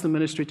ways? What is the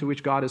ministry to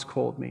which God has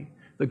called me?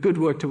 The good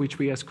work to which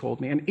He has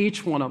called me? And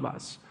each one of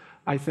us,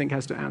 I think,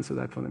 has to answer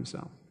that for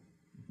themselves.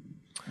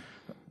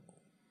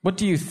 What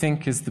do you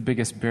think is the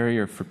biggest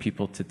barrier for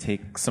people to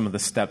take some of the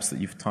steps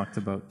that you've talked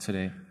about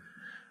today?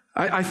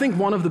 I think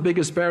one of the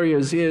biggest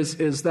barriers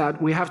is that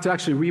we have to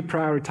actually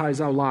reprioritize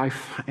our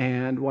life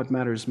and what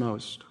matters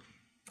most.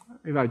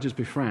 If I just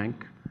be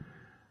frank.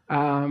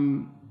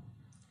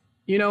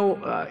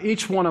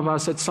 Each one of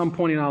us at some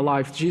point in our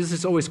life, Jesus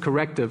is always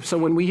corrective. So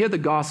when we hear the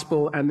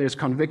gospel and there's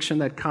conviction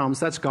that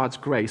comes, that's God's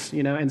grace,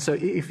 And so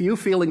if you're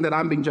feeling that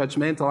I'm being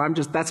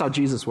judgmental, that's how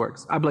Jesus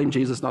works. I blame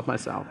Jesus, not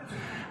myself,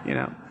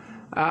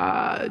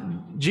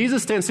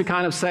 Jesus tends to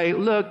kind of say,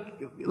 look,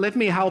 let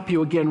me help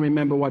you again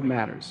remember what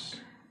matters.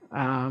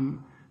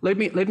 Let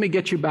me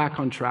get you back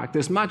on track.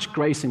 There's much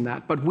grace in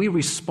that, but we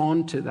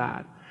respond to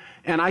that.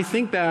 And I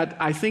think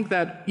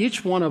that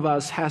each one of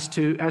us has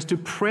to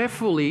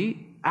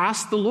prayerfully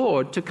ask the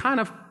Lord to kind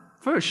of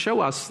first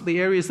show us the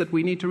areas that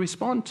we need to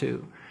respond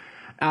to.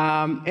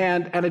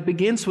 And it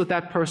begins with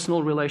that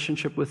personal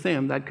relationship with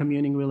Him, that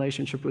communing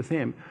relationship with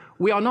Him.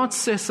 We are not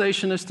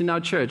cessationists in our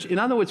church. In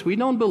other words, we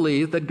don't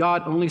believe that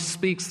God only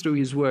speaks through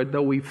His Word,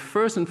 though we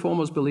first and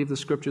foremost believe the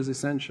Scripture is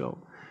essential.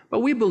 But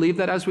we believe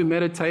that as we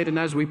meditate and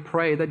as we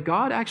pray, that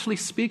God actually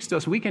speaks to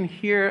us. We can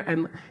hear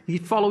and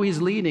follow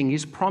His leading,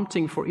 His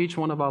prompting for each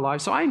one of our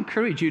lives. So I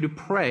encourage you to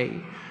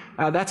pray.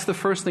 That's the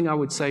first thing I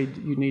would say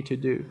you need to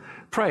do.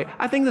 Pray.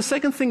 I think the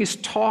second thing is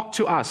talk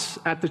to us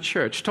at the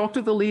church. Talk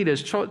to the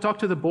leaders. Talk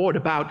to the board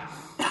about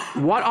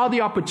what are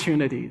the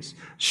opportunities.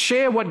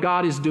 Share what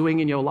God is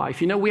doing in your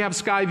life. We have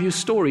Skyview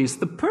Stories.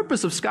 The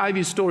purpose of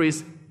Skyview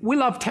Stories, we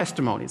love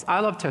testimonies. I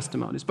love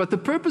testimonies. But the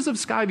purpose of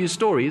Skyview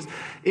Stories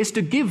is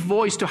to give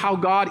voice to how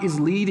God is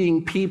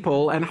leading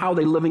people and how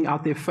they're living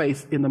out their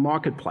faith in the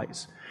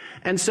marketplace.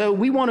 And so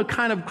we want to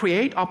kind of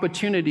create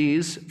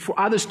opportunities for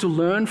others to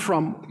learn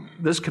from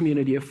this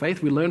community of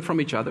faith. We learn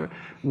from each other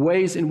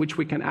ways in which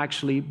we can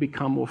actually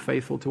become more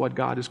faithful to what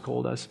God has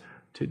called us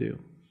to do.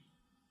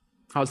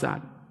 How's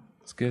that?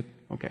 That's good.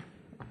 Okay.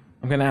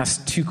 I'm going to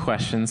ask two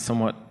questions,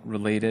 somewhat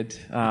related.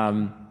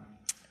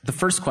 The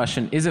first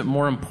question, is it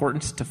more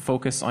important to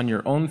focus on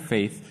your own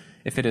faith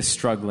if it is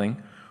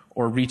struggling,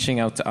 or reaching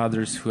out to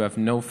others who have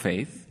no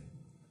faith?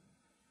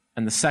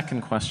 And the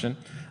second question,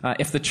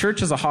 if the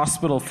church is a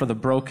hospital for the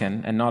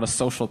broken and not a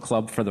social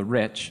club for the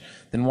rich,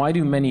 then why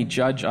do many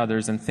judge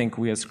others and think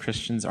we as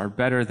Christians are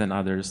better than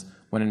others,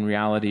 when in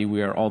reality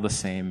we are all the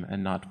same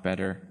and not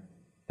better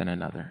than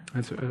another?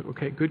 That's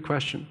okay, good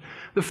question.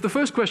 The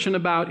first question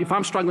about if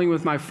I'm struggling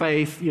with my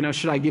faith,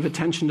 should I give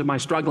attention to my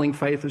struggling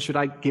faith, or should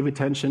I give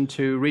attention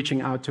to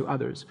reaching out to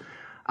others?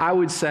 I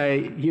would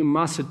say you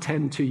must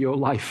attend to your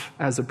life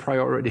as a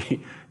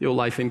priority, your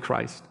life in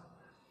Christ.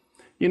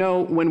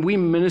 When we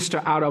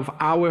minister out of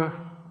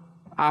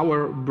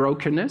our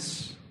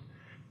brokenness,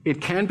 it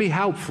can be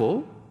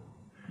helpful,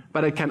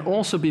 but it can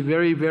also be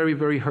very, very,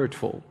 very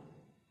hurtful.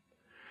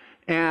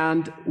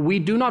 And we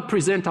do not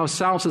present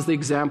ourselves as the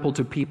example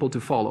to people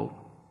to follow.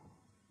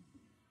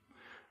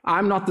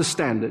 I'm not the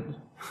standard.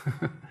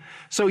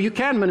 So you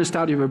can minister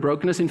out of your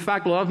brokenness. In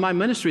fact, a lot of my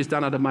ministry is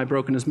done out of my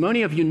brokenness.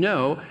 Many of you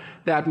know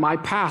that my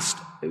past,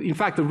 in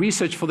fact, the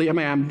research for the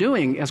MA I'm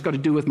doing has got to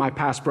do with my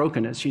past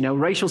brokenness.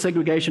 Racial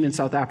segregation in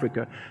South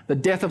Africa, the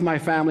death of my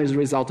family as a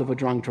result of a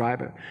drunk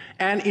driver.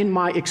 And in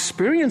my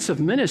experience of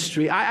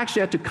ministry, I actually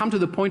had to come to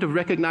the point of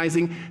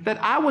recognizing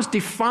that I was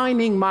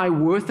defining my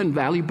worth and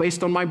value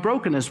based on my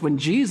brokenness. When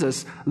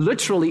Jesus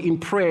literally in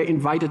prayer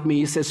invited me,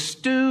 He says,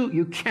 Stu,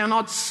 you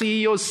cannot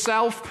see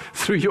yourself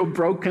through your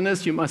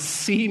brokenness. You must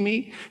see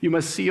me. You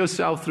must see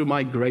yourself through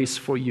my grace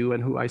for you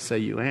and who I say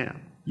you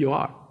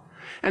are.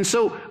 And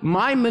so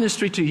my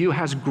ministry to you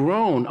has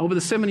grown over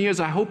the 7 years.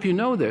 I hope you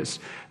know this,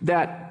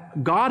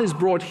 that God has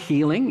brought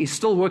healing. He's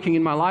still working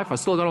in my life. I've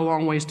still got a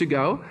long ways to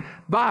go,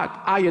 but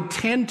I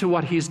attend to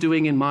what He's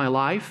doing in my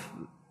life.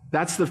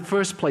 That's the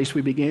first place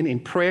we begin,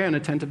 in prayer and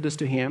attentiveness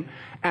to Him.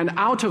 And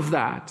out of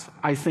that,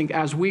 I think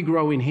as we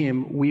grow in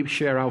Him, we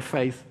share our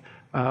faith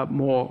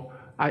more,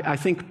 I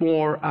think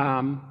more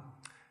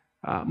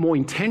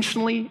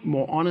intentionally,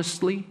 more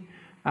honestly,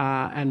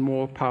 and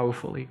more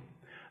powerfully.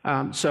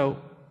 So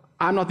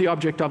I'm not the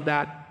object of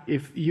that.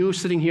 If you're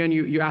sitting here and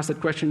you ask that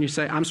question, you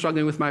say, I'm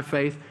struggling with my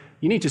faith,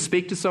 you need to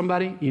speak to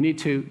somebody. You need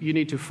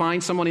to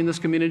find someone in this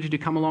community to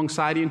come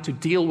alongside you and to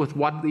deal with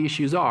what the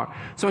issues are.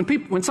 So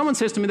when someone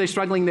says to me they're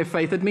struggling in their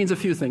faith, it means a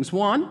few things.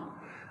 One,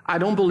 I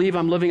don't believe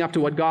I'm living up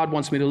to what God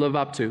wants me to live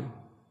up to,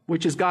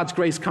 which is God's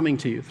grace coming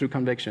to you through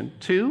conviction.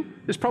 Two,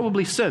 there's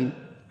probably sin,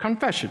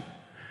 confession.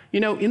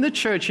 In the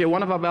church here,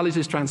 one of our values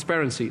is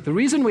transparency. The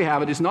reason we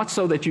have it is not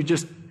so that you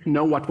just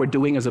know what we're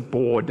doing as a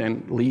board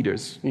and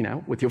leaders,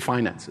 with your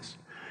finances.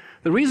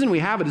 The reason we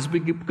have it is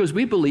because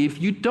we believe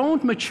you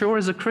don't mature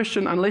as a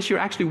Christian unless you're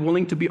actually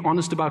willing to be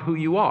honest about who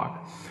you are.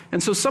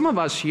 And so some of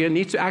us here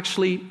need to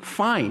actually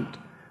find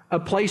a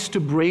place to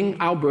bring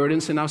our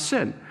burdens and our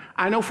sin.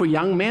 I know for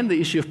young men, the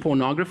issue of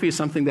pornography is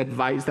something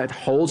that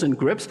holds and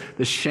grips,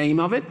 the shame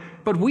of it.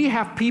 But we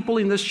have people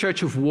in this church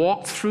who've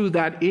walked through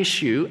that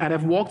issue and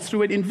have walked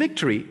through it in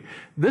victory.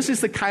 This is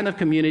the kind of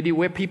community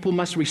where people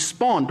must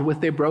respond with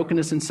their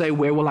brokenness and say,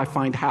 where will I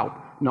find help,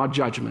 not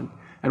judgment?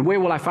 And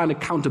where will I find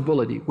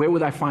accountability? Where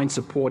will I find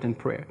support and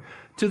prayer?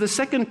 To the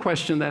second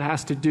question that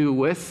has to do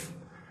with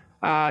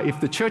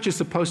if the church is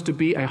supposed to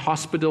be a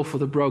hospital for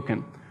the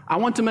broken, I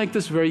want to make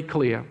this very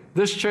clear.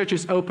 This church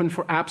is open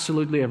for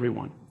absolutely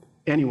everyone,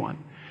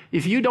 anyone.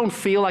 If you don't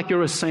feel like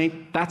you're a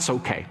saint, that's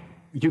okay.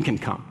 You can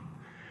come.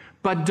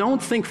 But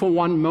don't think for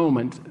one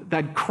moment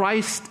that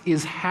Christ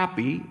is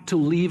happy to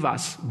leave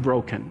us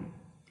broken.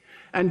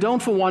 And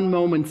don't for one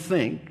moment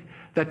think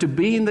that to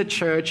be in the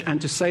church and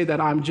to say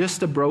that I'm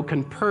just a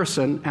broken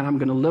person and I'm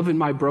going to live in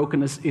my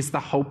brokenness is the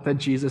hope that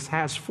Jesus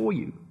has for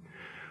you.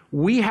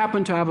 We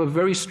happen to have a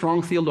very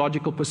strong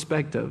theological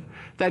perspective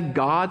that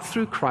God,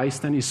 through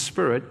Christ and His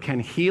Spirit, can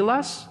heal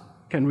us,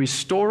 can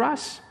restore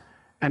us,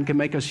 and can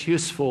make us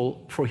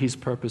useful for His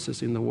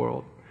purposes in the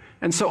world.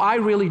 And so I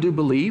really do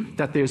believe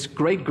that there's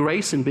great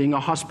grace in being a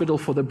hospital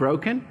for the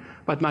broken,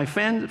 but my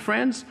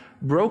friends,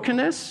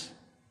 brokenness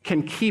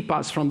can keep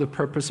us from the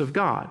purpose of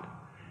God.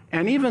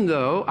 And even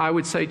though I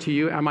would say to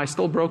you, am I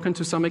still broken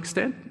to some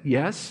extent?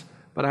 Yes.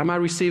 But am I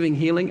receiving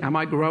healing? Am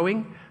I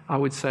growing? I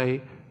would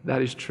say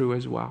that is true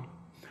as well.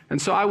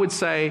 And so I would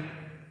say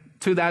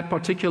to that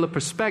particular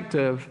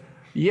perspective,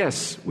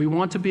 yes, we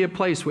want to be a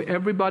place where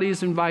everybody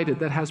is invited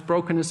that has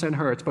brokenness and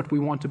hurts, but we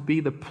want to be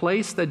the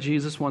place that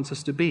Jesus wants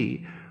us to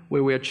be,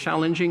 where we are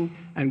challenging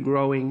and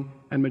growing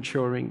and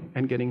maturing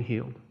and getting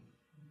healed.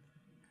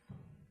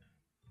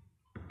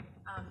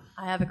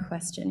 I have a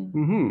question.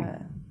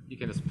 Mm-hmm. You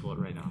can just pull it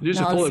right now.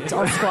 I'll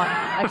squat.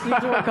 I actually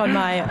need to work on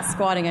my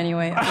squatting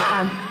anyway.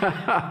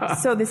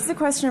 So this is a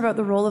question about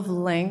the role of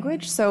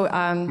language. So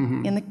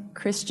in the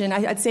Christian,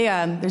 I'd say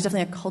there's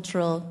definitely a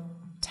cultural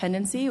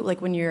tendency,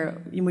 like when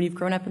you've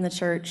grown up in the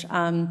church.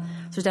 So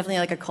there's definitely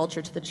like a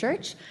culture to the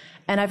church.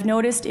 And I've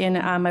noticed in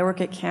my work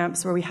at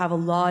camps where we have a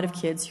lot of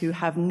kids who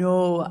have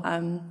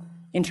no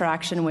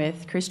interaction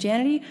with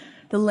Christianity,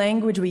 the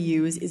language we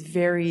use is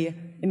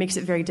it makes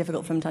it very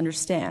difficult for them to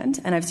understand.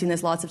 And I've seen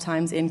this lots of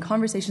times in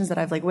conversations that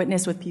I've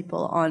witnessed with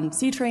people on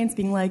C trains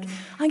being like,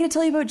 I'm going to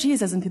tell you about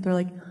Jesus. And people are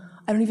like,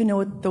 I don't even know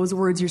what those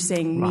words you're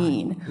saying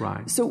mean.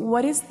 Right. So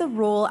what is the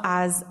role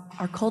as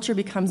our culture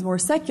becomes more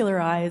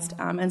secularized,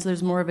 and so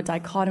there's more of a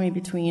dichotomy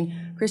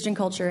between Christian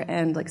culture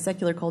and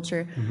secular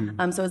culture.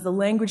 Mm-hmm. So as the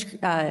language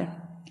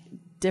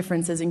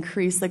differences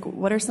increase,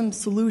 what are some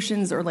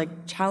solutions or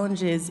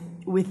challenges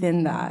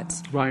within that?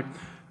 Right.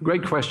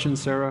 Great question,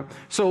 Sarah.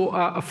 So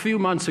a few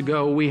months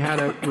ago, we had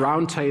a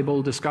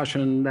roundtable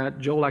discussion that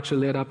Joel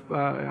actually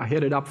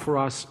headed up for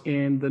us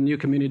in the new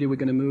community we're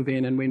going to move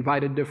in, and we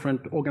invited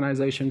different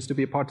organizations to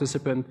be a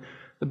participant.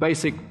 The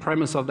basic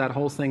premise of that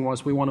whole thing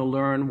was we want to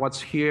learn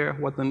what's here,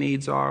 what the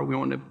needs are. We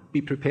want to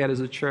be prepared as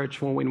a church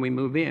for when we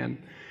move in.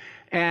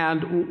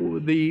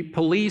 And the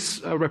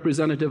police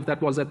representative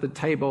that was at the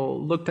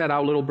table looked at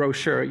our little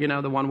brochure,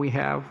 the one we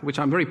have, which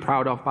I'm very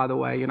proud of, by the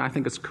way, and I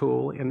think it's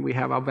cool, and we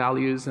have our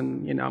values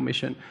and our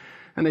mission.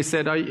 And they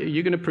said, are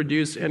you going to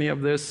produce any of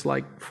this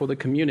for the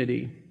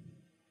community?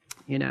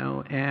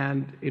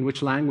 And in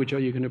which language are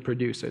you going to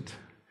produce it?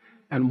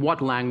 And what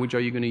language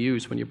are you going to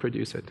use when you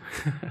produce it?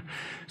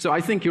 So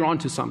I think you're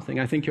onto something.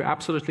 I think you're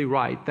absolutely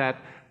right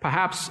that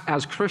perhaps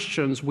as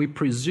Christians, we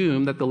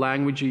presume that the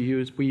language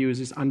we use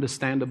is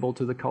understandable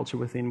to the culture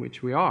within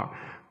which we are.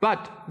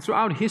 But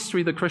throughout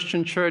history, the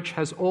Christian church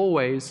has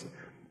always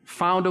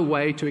found a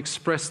way to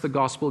express the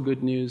gospel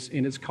good news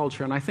in its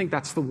culture. And I think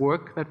that's the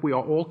work that we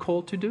are all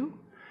called to do.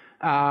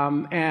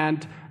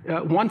 And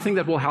one thing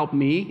that will help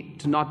me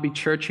to not be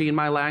churchy in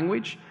my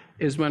language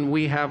is when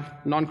we have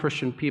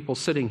non-Christian people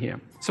sitting here.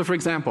 So for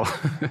example,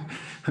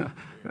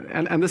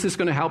 and this is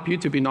going to help you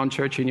to be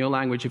non-churchy in your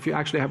language if you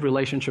actually have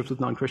relationships with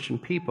non-Christian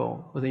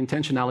people with the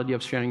intentionality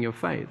of sharing your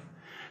faith.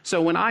 So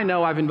when I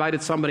know I've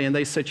invited somebody and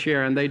they sit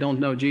here and they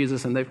don't know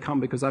Jesus and they've come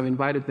because I've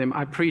invited them,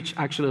 I preach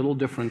actually a little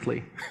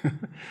differently.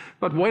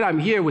 But when I'm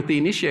here with the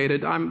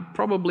initiated, I'm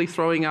probably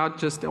throwing out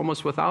just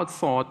almost without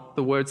thought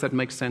the words that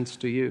make sense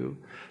to you.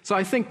 So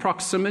I think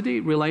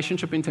proximity,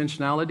 relationship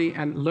intentionality,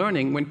 and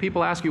learning, when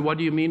people ask you, what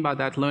do you mean by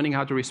that, learning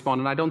how to respond,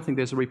 and I don't think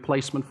there's a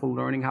replacement for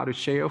learning how to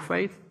share your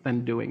faith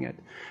than doing it.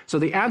 So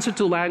the answer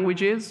to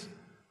language is,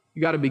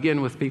 you got to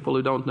begin with people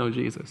who don't know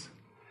Jesus.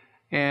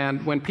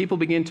 And when people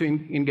begin to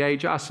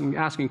engage us and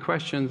asking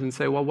questions and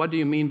say, well, what do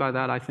you mean by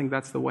that? I think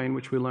that's the way in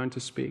which we learn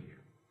to speak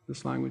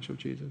this language of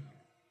Jesus.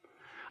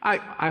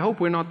 I hope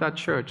we're not that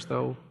church,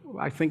 though.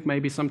 I think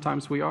maybe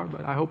sometimes we are,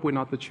 but I hope we're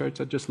not the church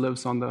that just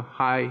lives on the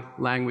high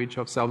language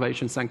of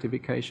salvation,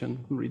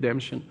 sanctification,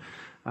 redemption,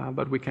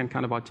 but we can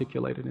kind of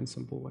articulate it in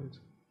simple ways.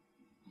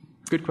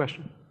 Good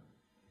question.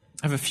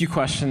 I have a few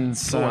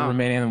questions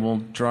remaining, and we'll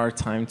draw our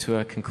time to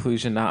a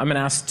conclusion. I'm going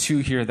to ask two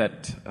here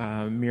that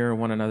mirror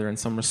one another in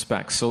some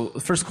respects. So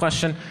the first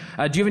question,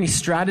 do you have any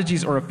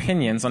strategies or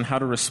opinions on how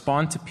to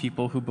respond to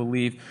people who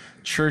believe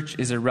church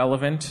is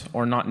irrelevant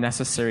or not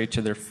necessary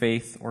to their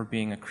faith or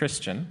being a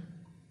Christian?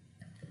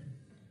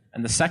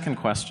 And the second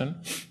question,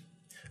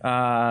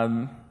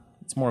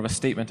 it's more of a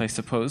statement, I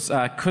suppose.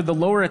 Could the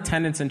lower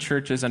attendance in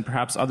churches and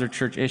perhaps other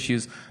church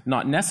issues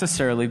not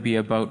necessarily be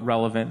about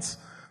relevance,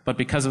 but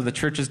because of the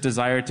church's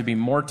desire to be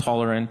more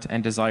tolerant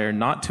and desire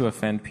not to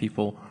offend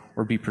people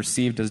or be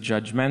perceived as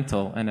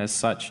judgmental, and as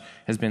such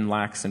has been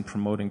lax in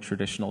promoting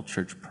traditional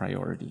church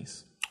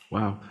priorities?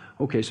 Wow.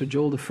 Okay, so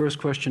Joel, the first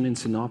question in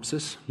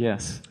synopsis.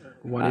 Yes.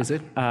 What is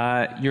it?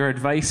 Your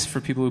advice for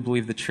people who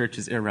believe the church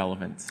is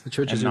irrelevant. The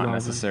church is not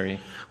irrelevant. Necessary.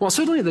 Well,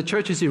 certainly the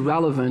church is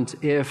irrelevant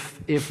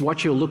if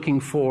what you're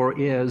looking for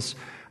is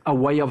a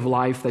way of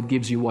life that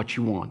gives you what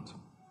you want.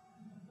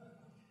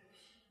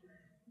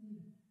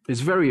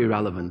 It's very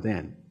irrelevant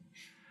then.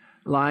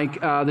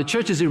 Like, the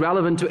church is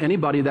irrelevant to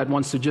anybody that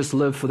wants to just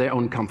live for their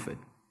own comfort.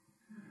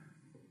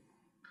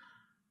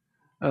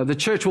 The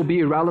church will be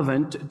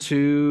irrelevant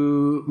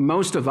to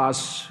most of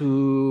us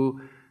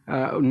who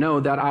know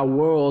that our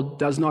world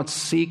does not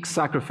seek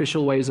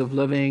sacrificial ways of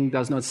living,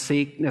 does not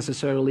seek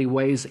necessarily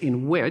ways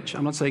in which,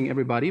 I'm not saying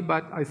everybody,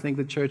 but I think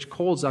the church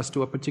calls us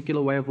to a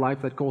particular way of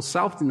life that calls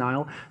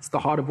self-denial. It's the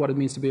heart of what it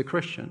means to be a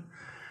Christian.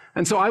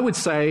 And so I would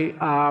say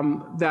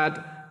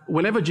that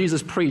whenever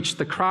Jesus preached,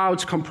 the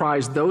crowds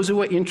comprised those who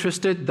were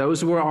interested,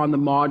 those who were on the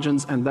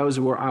margins, and those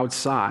who were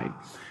outside.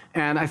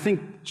 And I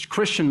think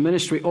Christian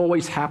ministry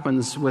always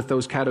happens with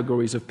those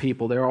categories of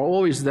people. There are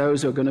always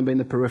those who are going to be in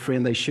the periphery,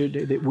 and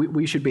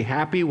we should be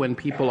happy when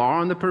people are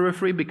on the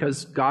periphery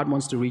because God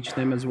wants to reach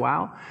them as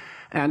well.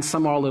 And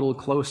some are a little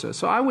closer.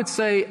 So I would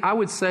say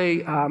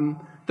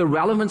the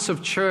relevance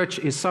of church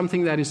is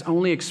something that is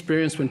only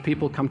experienced when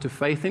people come to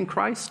faith in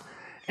Christ.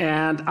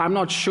 And I'm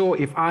not sure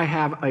if I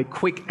have a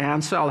quick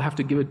answer. I'll have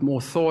to give it more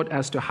thought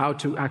as to how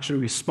to actually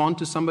respond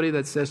to somebody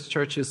that says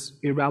church is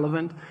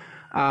irrelevant.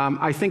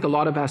 I think a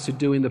lot of it has to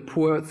do in the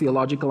poor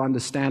theological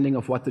understanding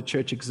of what the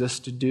church exists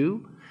to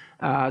do.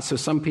 So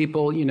some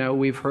people,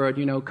 we've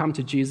heard, come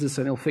to Jesus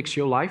and he'll fix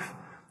your life.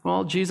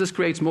 Well, Jesus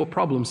creates more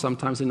problems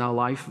sometimes in our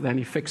life than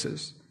he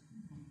fixes.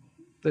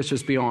 Let's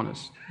just be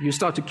honest. You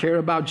start to care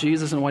about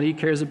Jesus and what he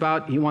cares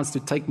about, he wants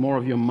to take more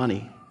of your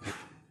money.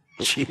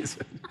 Jesus.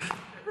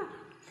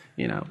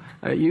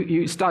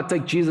 You start to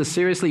take Jesus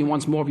seriously, he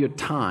wants more of your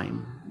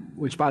time,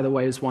 which, by the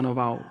way, is one of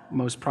our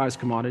most prized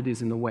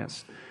commodities in the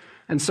West.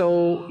 And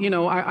so,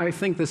 I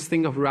think this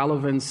thing of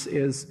relevance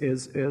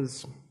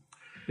is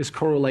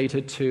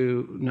correlated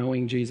to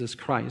knowing Jesus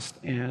Christ.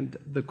 And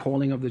the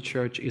calling of the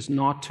church is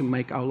not to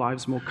make our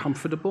lives more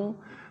comfortable,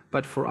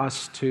 but for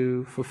us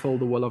to fulfill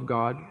the will of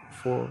God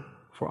for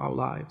our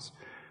lives.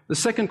 The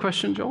second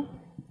question, Joel?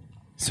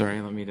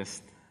 Sorry, let me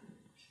just...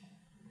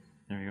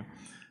 There we go.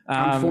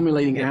 I'm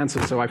formulating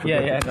answers, so I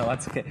forget. Yeah, no,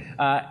 that's okay.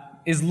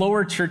 Is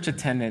lower church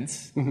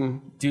attendance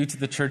due to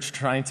the church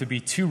trying to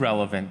be too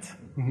relevant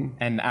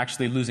and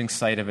actually losing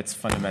sight of its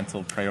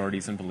fundamental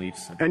priorities and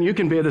beliefs? And you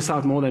can bear this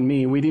out more than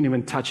me. We didn't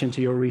even touch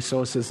into your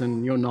resources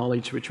and your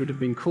knowledge, which would have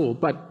been cool.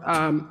 But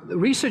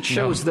research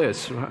shows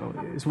this.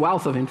 It's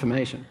wealth of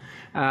information.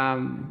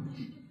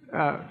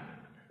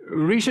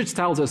 Research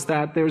tells us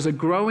that there's a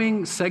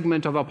growing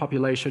segment of our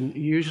population,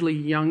 usually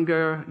young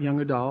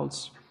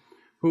adults,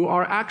 who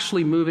are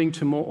actually moving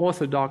to more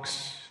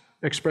orthodox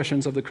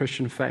expressions of the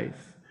Christian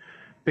faith,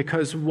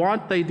 because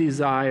what they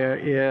desire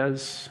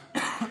is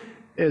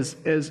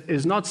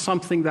not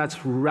something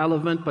that's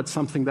relevant, but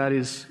something that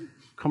is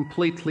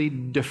completely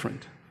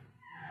different.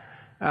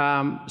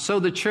 So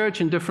the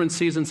church in different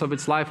seasons of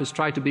its life has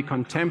tried to be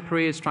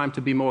contemporary, it's trying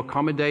to be more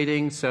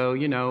accommodating. So,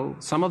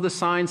 some of the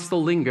signs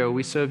still linger.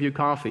 We serve you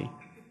coffee.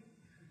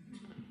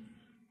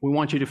 We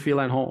want you to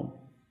feel at home,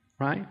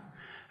 right?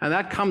 And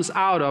that comes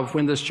out of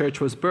when this church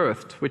was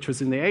birthed, which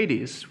was in the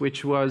 80s,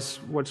 which was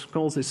what's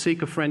called a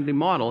seeker-friendly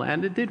model,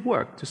 and it did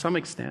work to some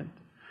extent.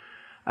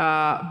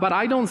 But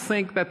I don't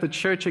think that the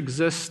church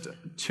exists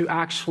to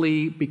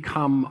actually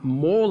become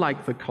more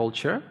like the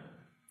culture,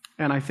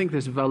 and I think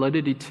there's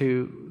validity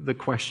to the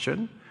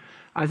question.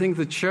 I think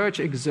the church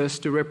exists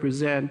to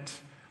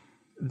represent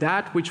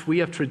that which we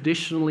have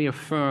traditionally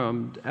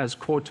affirmed as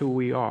core to who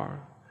we are.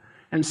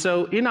 And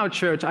so in our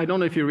church, I don't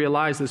know if you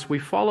realize this, we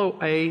follow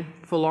a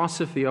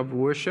philosophy of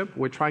worship.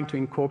 We're trying to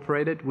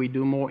incorporate it. We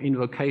do more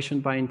invocation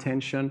by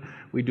intention.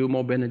 We do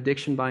more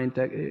benediction by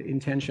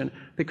intention,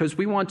 because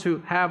we want to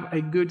have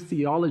a good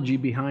theology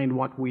behind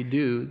what we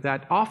do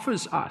that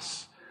offers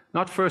us,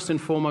 not first and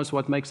foremost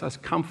what makes us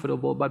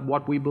comfortable, but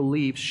what we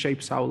believe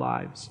shapes our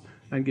lives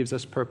and gives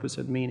us purpose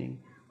and meaning,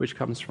 which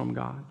comes from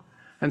God.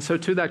 And so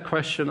to that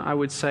question, I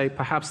would say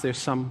perhaps there's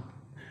some,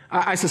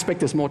 I suspect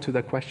there's more to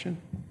that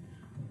question,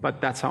 but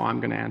that's how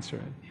I'm going to answer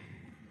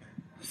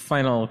it.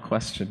 Final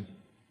question.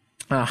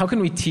 How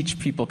can we teach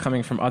people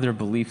coming from other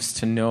beliefs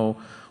to know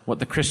what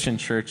the Christian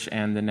church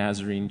and the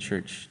Nazarene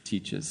church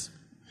teaches?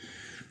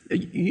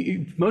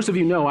 Most of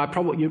you know,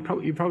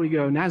 you probably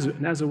go,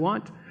 Nazar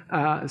what?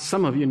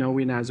 Some of you know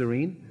we're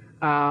Nazarene.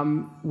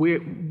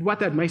 What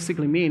that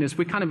basically means is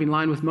we're kind of in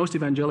line with most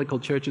evangelical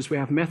churches. We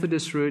have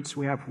Methodist roots,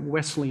 we have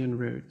Wesleyan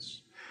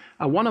roots.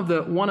 One of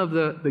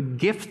the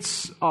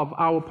gifts of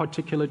our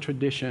particular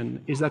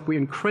tradition is that we're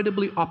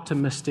incredibly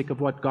optimistic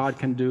of what God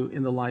can do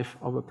in the life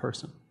of a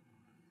person.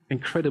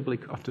 Incredibly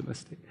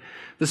optimistic.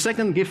 The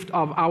second gift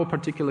of our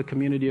particular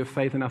community of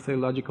faith and our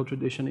theological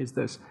tradition is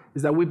this,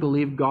 is that we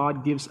believe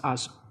God gives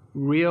us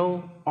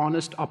real,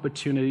 honest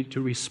opportunity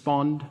to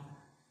respond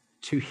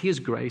to His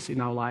grace in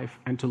our life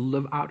and to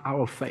live out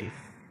our faith.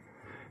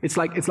 It's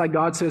like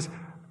God says,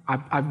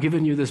 I've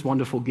given you this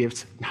wonderful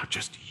gift, now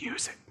just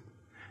use it.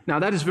 Now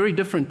that is very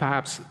different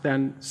perhaps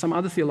than some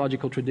other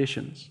theological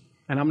traditions.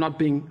 And I'm not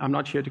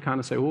here to kind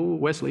of say, oh,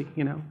 Wesley,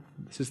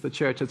 this is the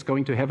church that's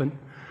going to heaven.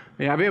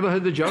 Have you ever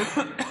heard the joke?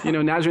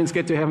 Nazarenes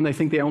get to heaven, they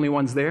think they're the only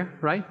ones there,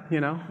 right?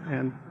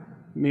 And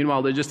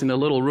meanwhile they're just in a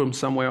little room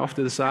somewhere off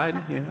to the side,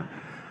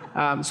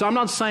 So I'm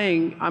not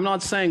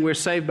saying we're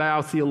saved by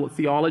our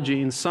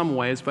theology in some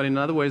ways, but in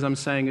other ways I'm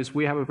saying is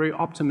we have a very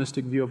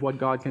optimistic view of what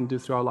God can do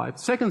through our life.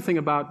 Second thing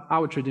about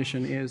our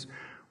tradition is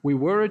we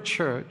were a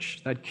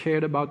church that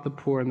cared about the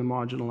poor and the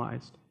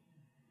marginalized.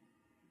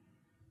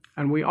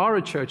 And we are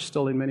a church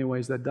still in many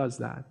ways that does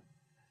that.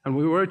 And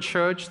we were a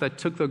church that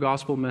took the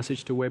gospel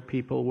message to where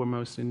people were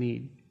most in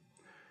need.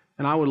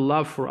 And I would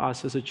love for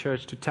us as a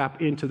church to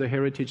tap into the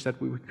heritage that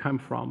we would come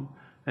from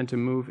and to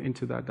move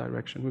into that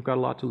direction. We've got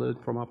a lot to learn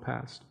from our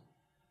past.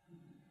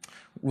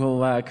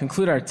 We'll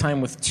conclude our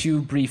time with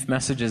two brief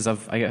messages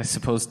of, I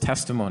suppose,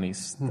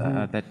 testimonies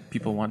that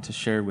people want to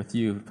share with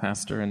you,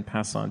 Pastor, and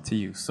pass on to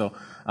you. So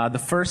the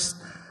first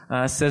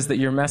says that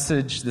your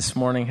message this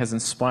morning has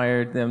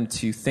inspired them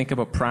to think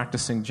about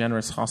practicing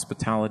generous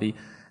hospitality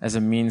as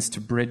a means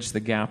to bridge the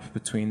gap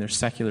between their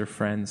secular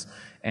friends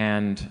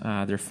and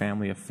their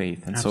family of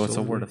faith. And Absolutely.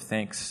 So it's a word of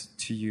thanks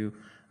to you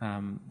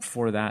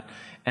for that.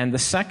 And the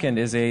second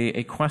is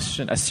a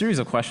series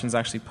of questions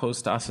actually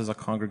posed to us as a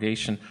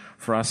congregation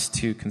for us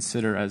to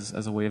consider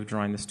as a way of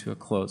drawing this to a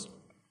close.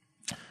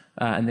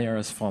 And they are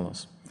as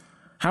follows.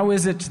 How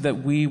is it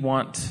that we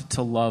want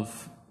to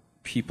love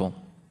people?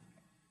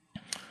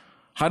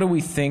 How do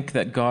we think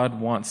that God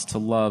wants to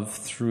love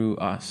through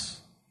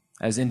us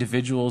as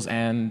individuals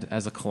and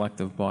as a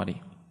collective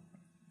body?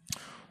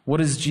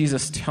 What is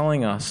Jesus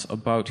telling us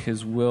about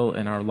His will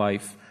in our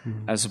life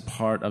as a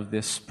part of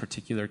this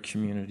particular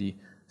community,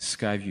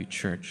 Skyview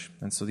Church?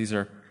 And so these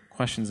are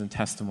questions and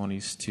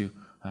testimonies to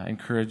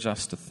encourage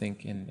us to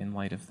think in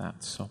light of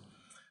that. So